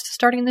relaxed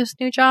starting this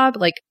new job,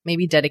 like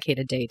maybe dedicate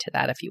a day to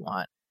that if you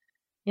want,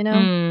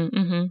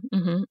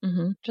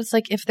 Just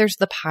like if there's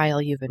the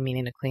pile you've been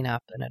meaning to clean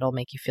up and it'll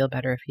make you feel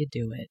better if you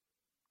do it,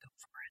 go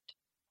for it.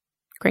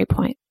 Great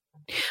point.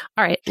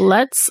 All right,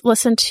 let's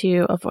listen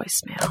to a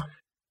voicemail.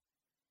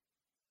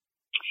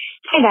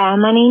 Hi there,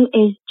 my name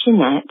is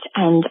Jeanette,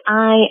 and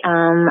I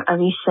am a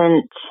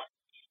recent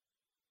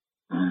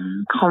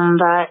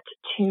convert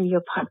to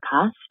your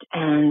podcast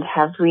and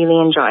have really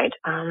enjoyed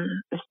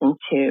listening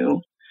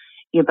to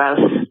you both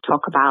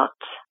talk about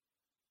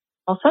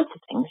all sorts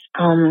of things.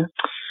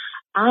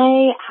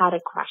 I had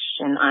a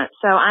question.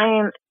 So I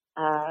am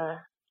a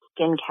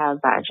skincare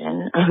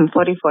virgin. I'm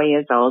 44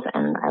 years old,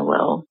 and I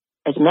will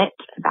admit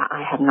that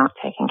I have not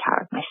taken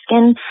care of my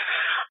skin.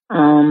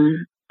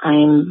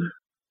 I'm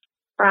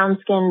brown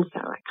skinned, so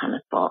I kind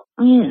of thought,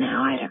 I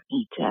don't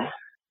need to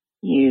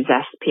use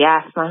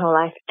SPF my whole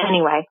life.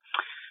 Anyway,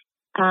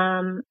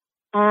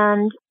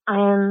 and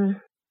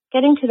I'm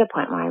getting to the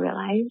point where I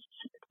realized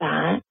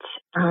that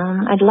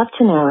I'd love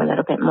to know a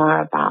little bit more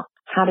about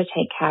how to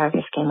take care of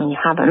your skin when you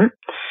haven't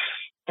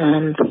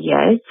for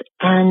years.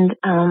 And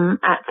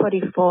at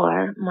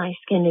 44, my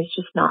skin is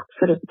just not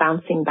sort of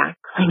bouncing back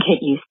like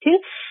it used to.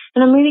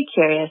 And I'm really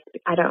curious.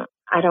 I don't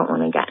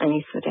want to get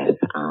any sort of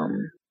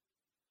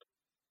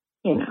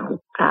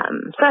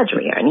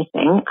surgery or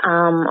anything,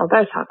 or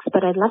Botox,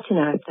 but I'd love to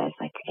know if there's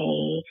like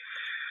a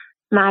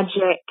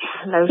magic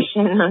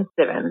lotion or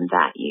serum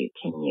that you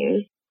can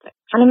use that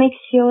kind of makes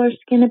your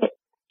skin a bit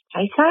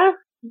tighter.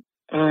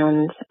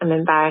 And I'm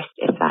embarrassed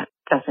if that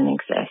doesn't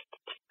exist.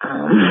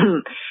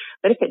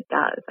 But if it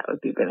does, that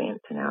would be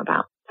brilliant to know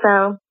about.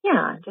 So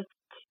yeah, just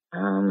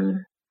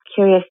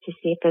curious to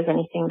see if there's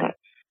anything that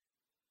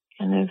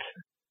kind of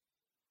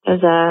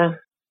does a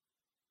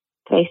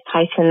face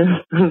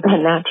tighten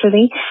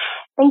naturally.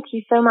 Thank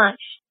you so much.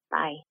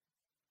 Bye.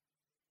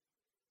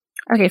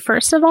 Okay,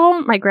 first of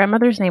all, my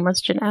grandmother's name was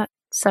Jeanette,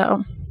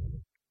 so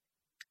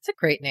It's a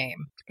great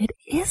name. it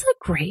is a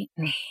great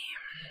name.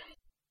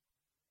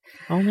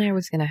 If only I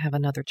was going to have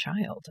another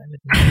child, I would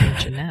name her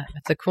Jeanette.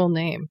 It's a cool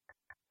name.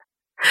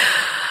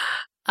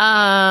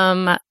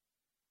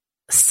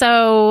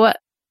 So,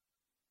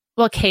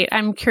 well, Kate,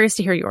 I'm curious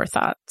to hear your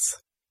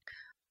thoughts.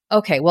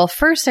 Okay, well,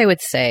 first I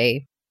would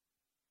say,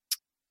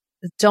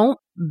 don't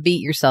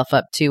beat yourself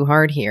up too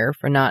hard here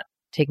for not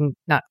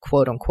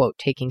quote unquote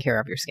taking care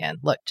of your skin.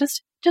 Look,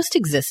 just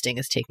existing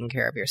is taking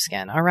care of your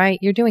skin. All right.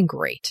 You're doing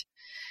great.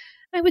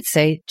 I would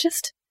say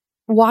just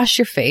wash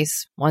your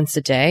face once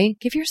a day.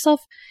 Give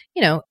yourself,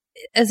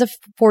 as a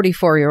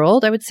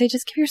 44-year-old, I would say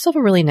just give yourself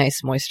a really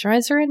nice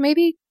moisturizer and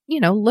maybe,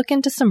 look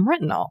into some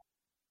retinol.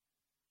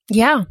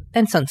 Yeah.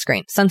 Then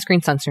sunscreen.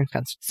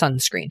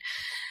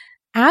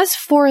 As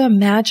for the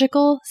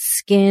magical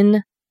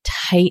skin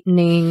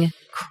tightening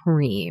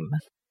cream,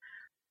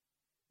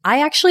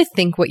 I actually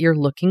think what you're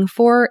looking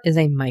for is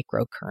a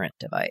microcurrent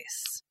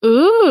device.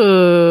 Ooh.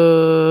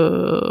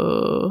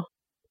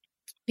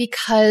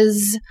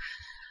 Because,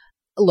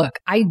 look,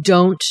 I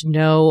don't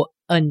know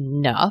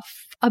enough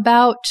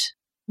about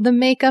the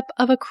makeup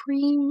of a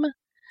cream,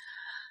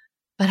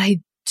 but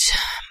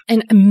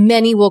and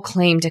many will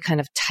claim to kind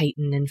of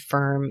tighten and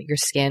firm your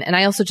skin. And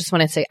I also just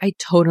want to say, I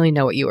totally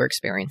know what you were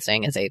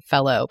experiencing as a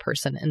fellow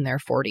person in their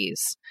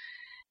 40s.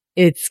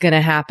 It's going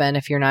to happen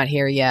if you're not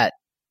here yet.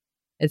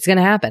 It's going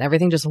to happen.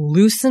 Everything just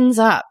loosens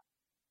up.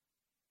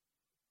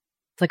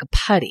 It's like a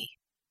putty.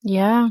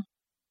 Yeah.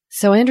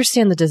 So I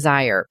understand the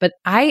desire, but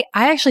I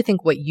actually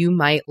think what you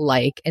might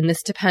like, and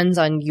this depends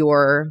on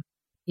your,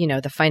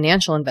 the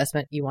financial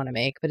investment you want to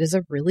make, but is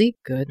a really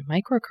good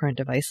microcurrent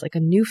device, like a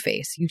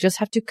NuFace. You just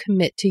have to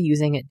commit to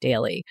using it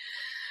daily,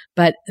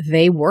 but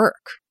they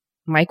work.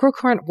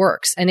 Microcurrent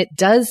works, and it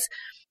does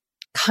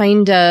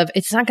kind of,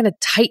 it's not going to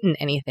tighten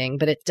anything,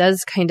 but it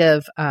does kind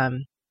of,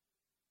 it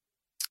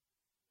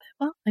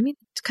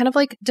kind of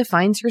like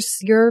defines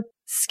your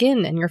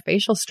skin and your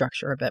facial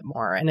structure a bit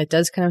more. And it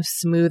does kind of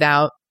smooth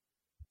out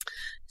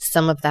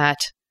some of that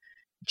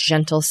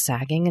gentle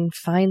sagging and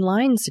fine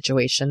line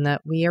situation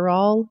that we are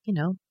all,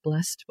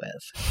 blessed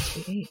with as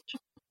we age.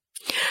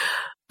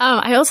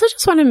 I also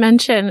just want to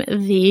mention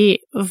the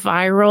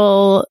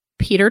viral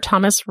Peter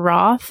Thomas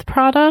Roth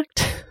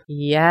product.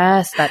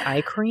 Yes, that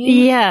eye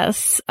cream.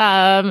 Yes.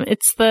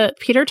 It's the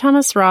Peter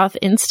Thomas Roth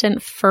Instant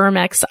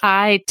Firmex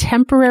Eye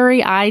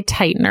Temporary Eye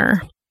Tightener.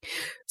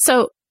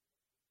 So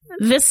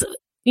this,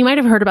 you might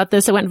have heard about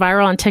this. It went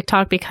viral on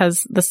TikTok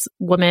because this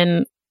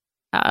woman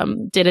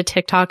did a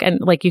TikTok and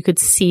like you could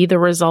see the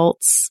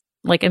results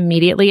like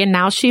immediately. And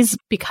now she's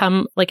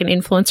become like an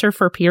influencer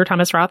for Peter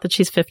Thomas Roth, that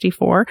she's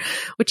 54,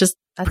 which is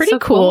pretty so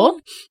cool.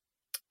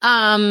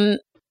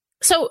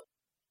 So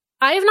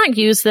I have not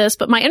used this,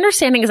 but my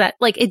understanding is that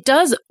like it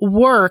does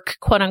work,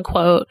 quote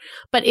unquote,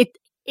 but it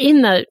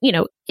in the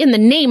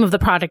name of the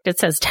product, it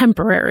says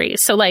temporary.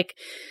 So like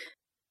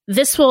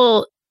this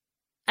will,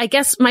 I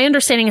guess my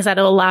understanding is that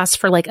it will last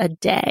for like a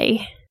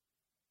day.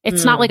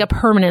 It's not like a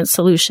permanent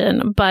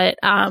solution, but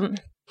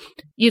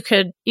you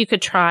could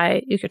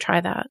try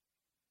that.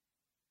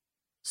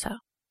 So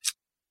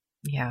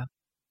yeah.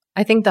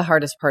 I think the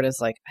hardest part is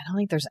like, I don't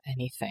think there's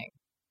anything.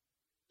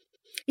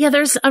 Yeah,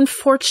 there's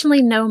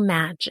unfortunately no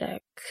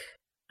magic,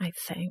 I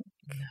think.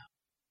 No.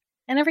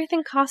 And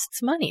everything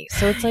costs money.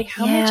 So it's like,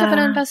 how much of an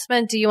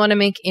investment do you want to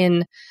make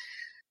in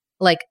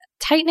like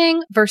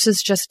tightening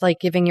versus just like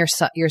giving your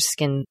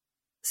skin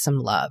some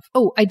love?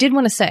 Oh, I did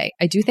want to say,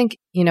 I do think,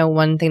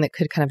 one thing that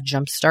could kind of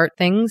jumpstart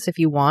things if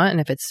you want,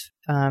 and if it's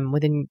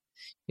within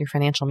your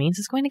financial means,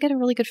 is going to get a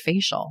really good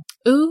facial.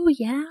 Ooh,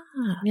 yeah.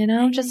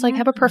 Just like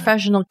have a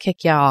professional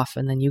kick you off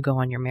and then you go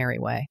on your merry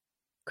way.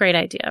 Great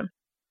idea.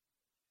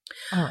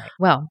 All right.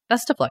 Well,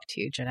 best of luck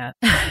to you, Jeanette.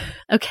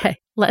 Okay.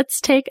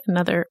 Let's take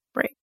another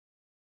break.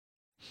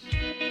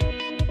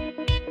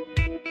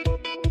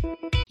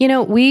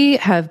 We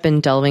have been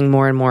delving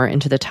more and more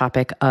into the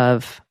topic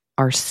of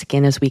our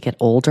skin as we get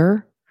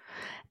older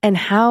and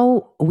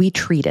how we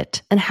treat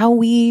it and how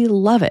we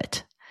love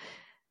it.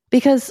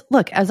 Because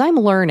look, as I'm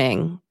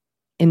learning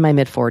in my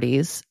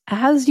mid-40s,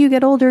 as you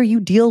get older, you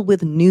deal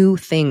with new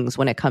things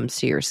when it comes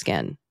to your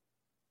skin.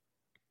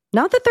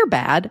 Not that they're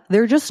bad,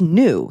 they're just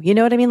new. You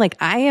know what I mean? Like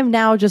I am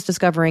now just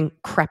discovering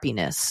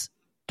crepiness,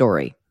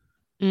 Dory.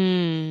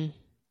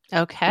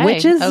 Okay.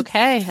 Which is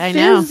I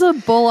know.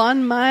 visible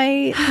on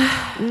my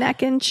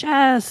neck and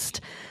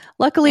chest.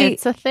 Luckily,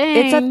 it's a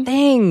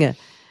thing.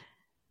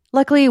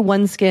 Luckily,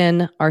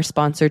 OneSkin, our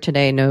sponsor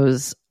today,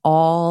 knows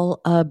all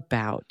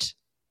about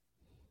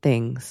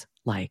things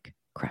like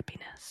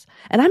crepiness.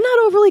 And I'm not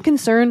overly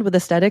concerned with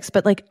aesthetics,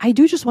 but like I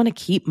do just want to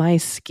keep my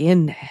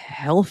skin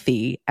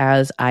healthy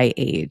as I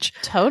age.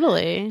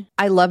 Totally.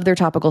 I love their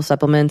topical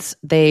supplements.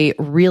 They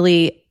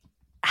really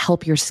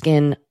help your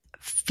skin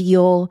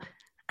feel,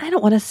 I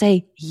don't want to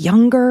say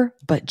younger,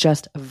 but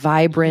just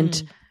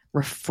vibrant,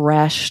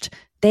 refreshed.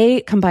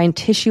 They combine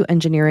tissue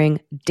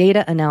engineering,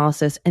 data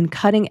analysis, and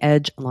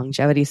cutting-edge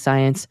longevity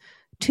science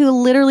to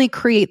literally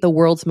create the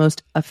world's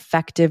most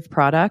effective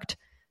product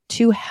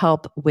to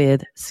help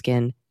with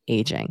skin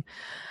aging.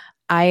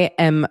 I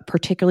am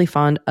particularly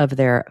fond of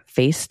their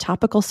face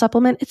topical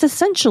supplement. It's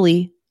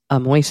essentially a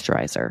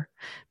moisturizer,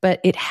 but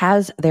it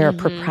has their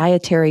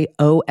proprietary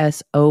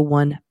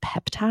OS01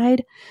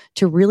 peptide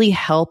to really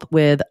help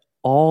with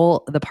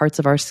all the parts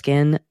of our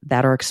skin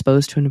that are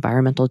exposed to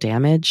environmental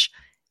damage.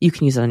 You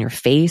can use it on your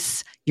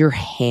face, your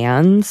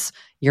hands,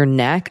 your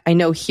neck. I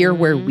know here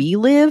where we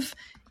live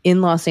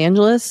in Los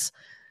Angeles,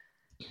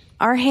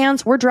 our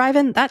hands, we're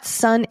driving, that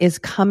sun is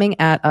coming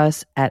at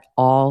us at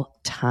all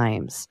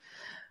times.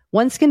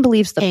 OneSkin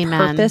believes the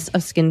purpose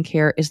of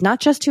skincare is not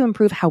just to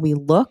improve how we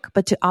look,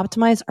 but to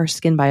optimize our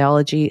skin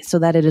biology so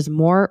that it is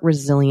more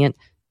resilient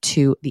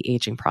to the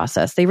aging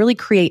process. They really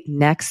create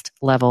next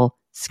level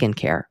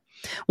skincare.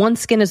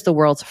 OneSkin is the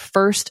world's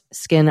first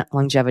skin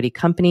longevity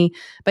company.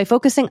 By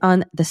focusing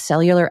on the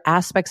cellular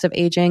aspects of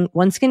aging,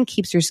 OneSkin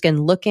keeps your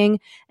skin looking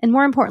and,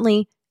 more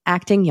importantly,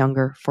 acting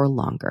younger for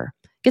longer.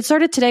 Get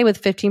started today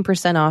with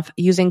 15% off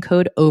using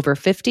code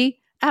OVER50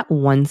 at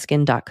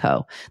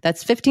oneskin.co.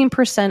 That's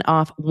 15%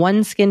 off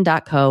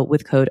oneskin.co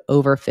with code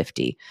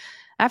OVER50.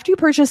 After you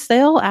purchase,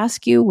 they'll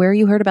ask you where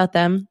you heard about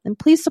them, and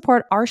please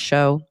support our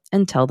show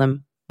and tell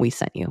them we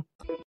sent you.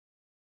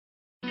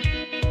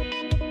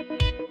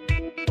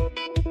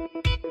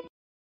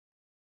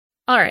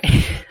 All right.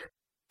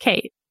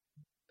 Kate.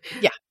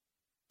 Yeah.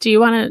 Do you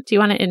want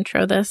to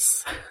intro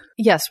this?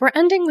 Yes, we're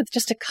ending with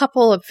just a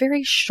couple of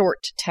very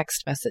short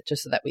text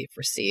messages that we've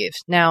received.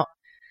 Now,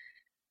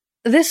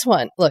 this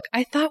one, look,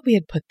 I thought we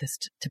had put this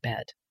to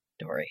bed,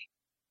 Dory.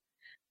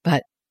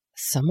 But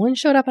someone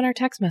showed up in our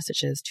text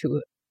messages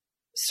to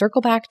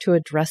circle back to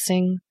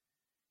addressing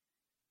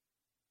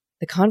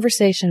the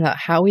conversation about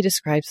how we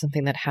describe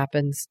something that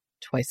happens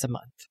twice a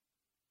month.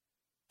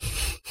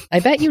 I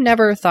bet you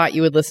never thought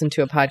you would listen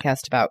to a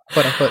podcast about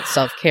quote unquote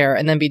self-care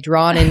and then be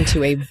drawn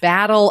into a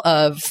battle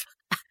of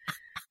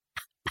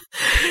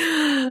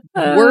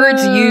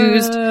words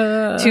used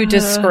to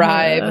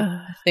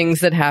describe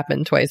things that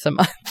happen twice a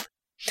month.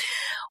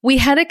 We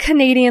had a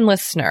Canadian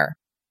listener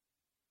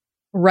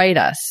write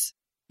us,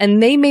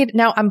 and they made,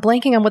 now I'm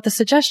blanking on what the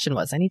suggestion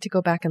was. I need to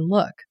go back and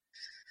look.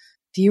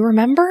 Do you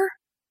remember?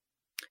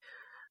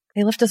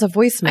 They left us a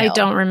voicemail. I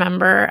don't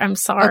remember. I'm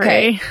sorry.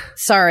 Okay.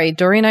 Sorry.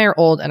 Dory and I are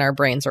old and our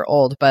brains are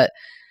old, but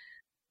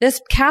this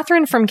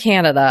Catherine from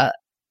Canada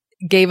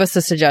gave us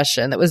a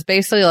suggestion that was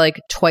basically like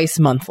twice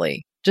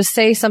monthly. Just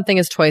say something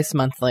is twice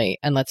monthly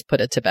and let's put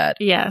it to bed.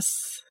 Yes.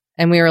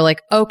 And we were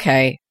like,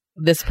 okay,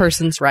 this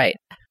person's right.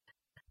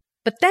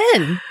 But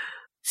then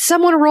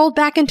someone rolled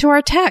back into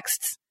our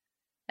texts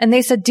and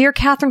they said, Dear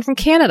Catherine from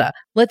Canada,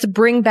 let's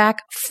bring back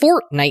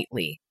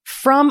fortnightly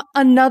from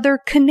another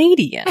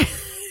Canadian.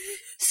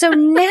 So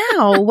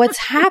now what's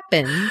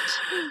happened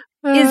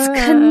is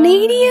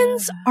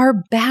Canadians are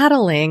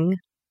battling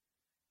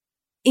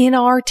in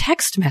our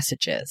text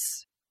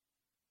messages.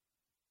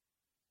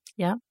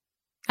 Yeah.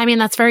 I mean,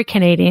 that's very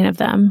Canadian of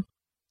them.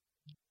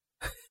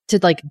 To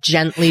like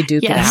gently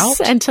duke it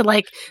out. And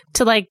to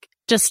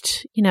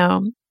just,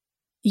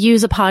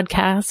 use a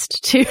podcast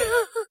to.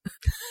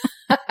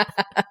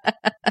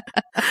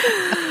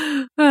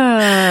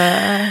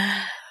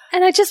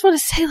 And I just want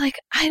to say, like,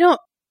 I don't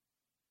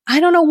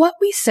know what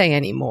we say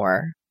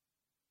anymore.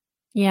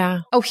 Yeah.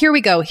 Oh, here we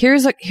go.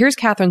 Here's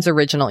Catherine's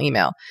original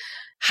email.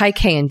 Hi,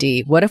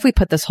 K&D. What if we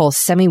put this whole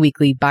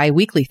semi-weekly,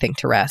 bi-weekly thing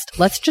to rest?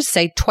 Let's just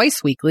say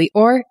twice weekly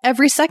or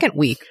every second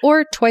week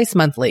or twice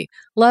monthly.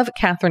 Love,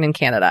 Catherine in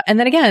Canada. And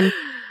then again,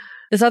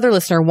 this other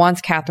listener wants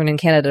Catherine in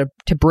Canada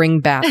to bring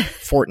back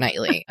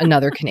fortnightly,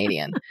 another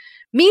Canadian.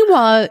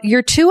 Meanwhile,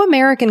 your two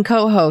American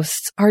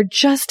co-hosts are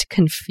just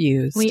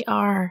confused. We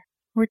are.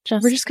 We're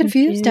just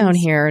confused down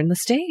here in the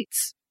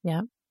States.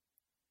 Yeah.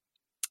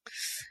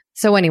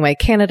 So anyway,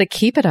 Canada,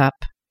 keep it up.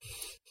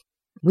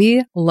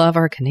 We love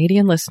our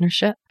Canadian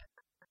listenership.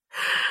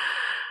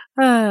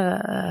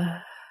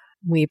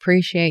 We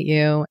appreciate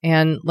you.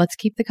 And let's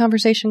keep the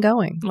conversation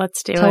going.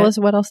 Let's do it. Tell us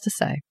what else to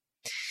say.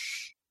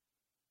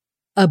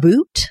 A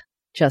boot?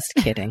 Just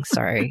kidding.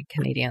 Sorry,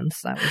 Canadians.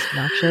 That was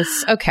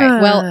obnoxious. Okay.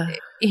 Well,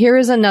 here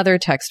is another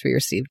text we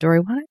received. Dory,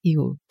 why don't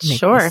you make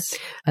this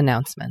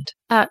announcement?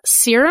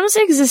 Serums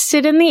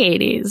existed in the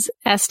 80s.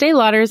 Estee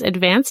Lauder's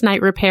Advanced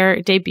Night Repair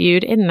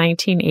debuted in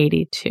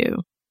 1982.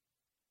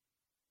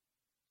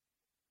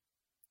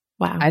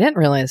 Wow. I didn't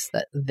realize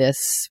that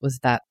this was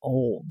that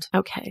old.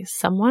 Okay.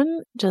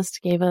 Someone just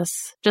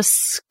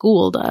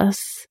schooled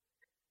us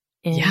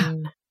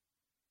in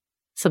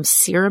some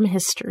serum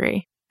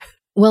history.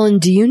 Well,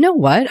 and do you know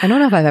what? I don't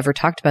know if I've ever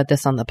talked about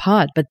this on the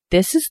pod, but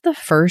this is the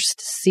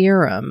first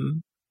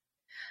serum,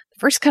 the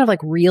first kind of like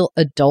real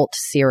adult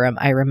serum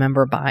I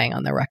remember buying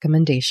on the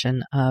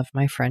recommendation of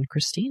my friend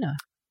Christina.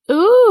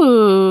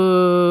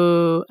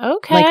 Ooh,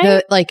 okay.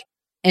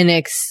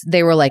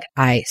 They were like,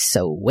 I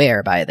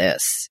swear by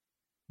this.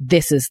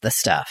 This is the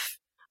stuff.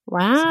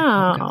 Wow. So,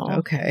 oh God,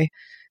 okay.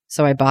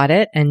 So I bought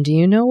it. And do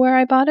you know where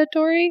I bought it,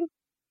 Dory?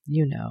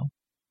 You know.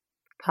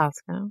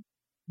 Costco.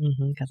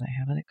 Because I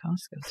have it at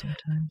Costco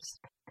sometimes.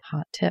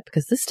 Hot tip.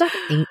 Because this stuff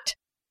ain't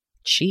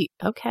cheap.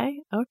 Okay.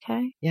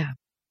 Yeah.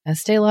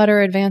 Estee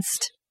Lauder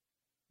Advanced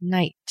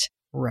Night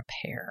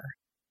Repair.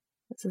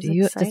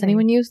 Does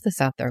anyone use this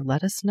out there?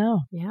 Let us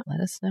know. Yeah.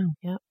 Let us know.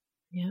 Yep.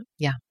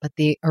 Yeah. But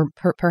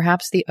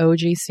perhaps the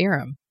OG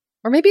serum.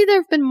 Or maybe there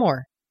have been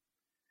more.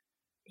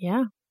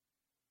 Yeah.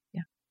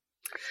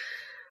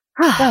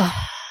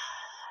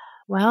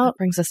 Well, that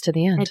brings us to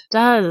the end. It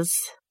does.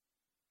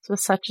 It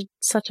was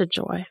such a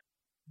joy.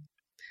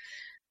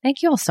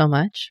 Thank you all so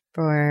much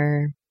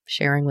for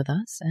sharing with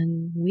us,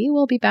 and we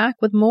will be back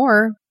with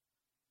more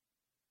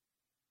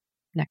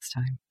next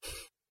time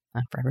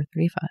on Forever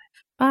 35.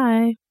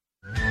 Bye.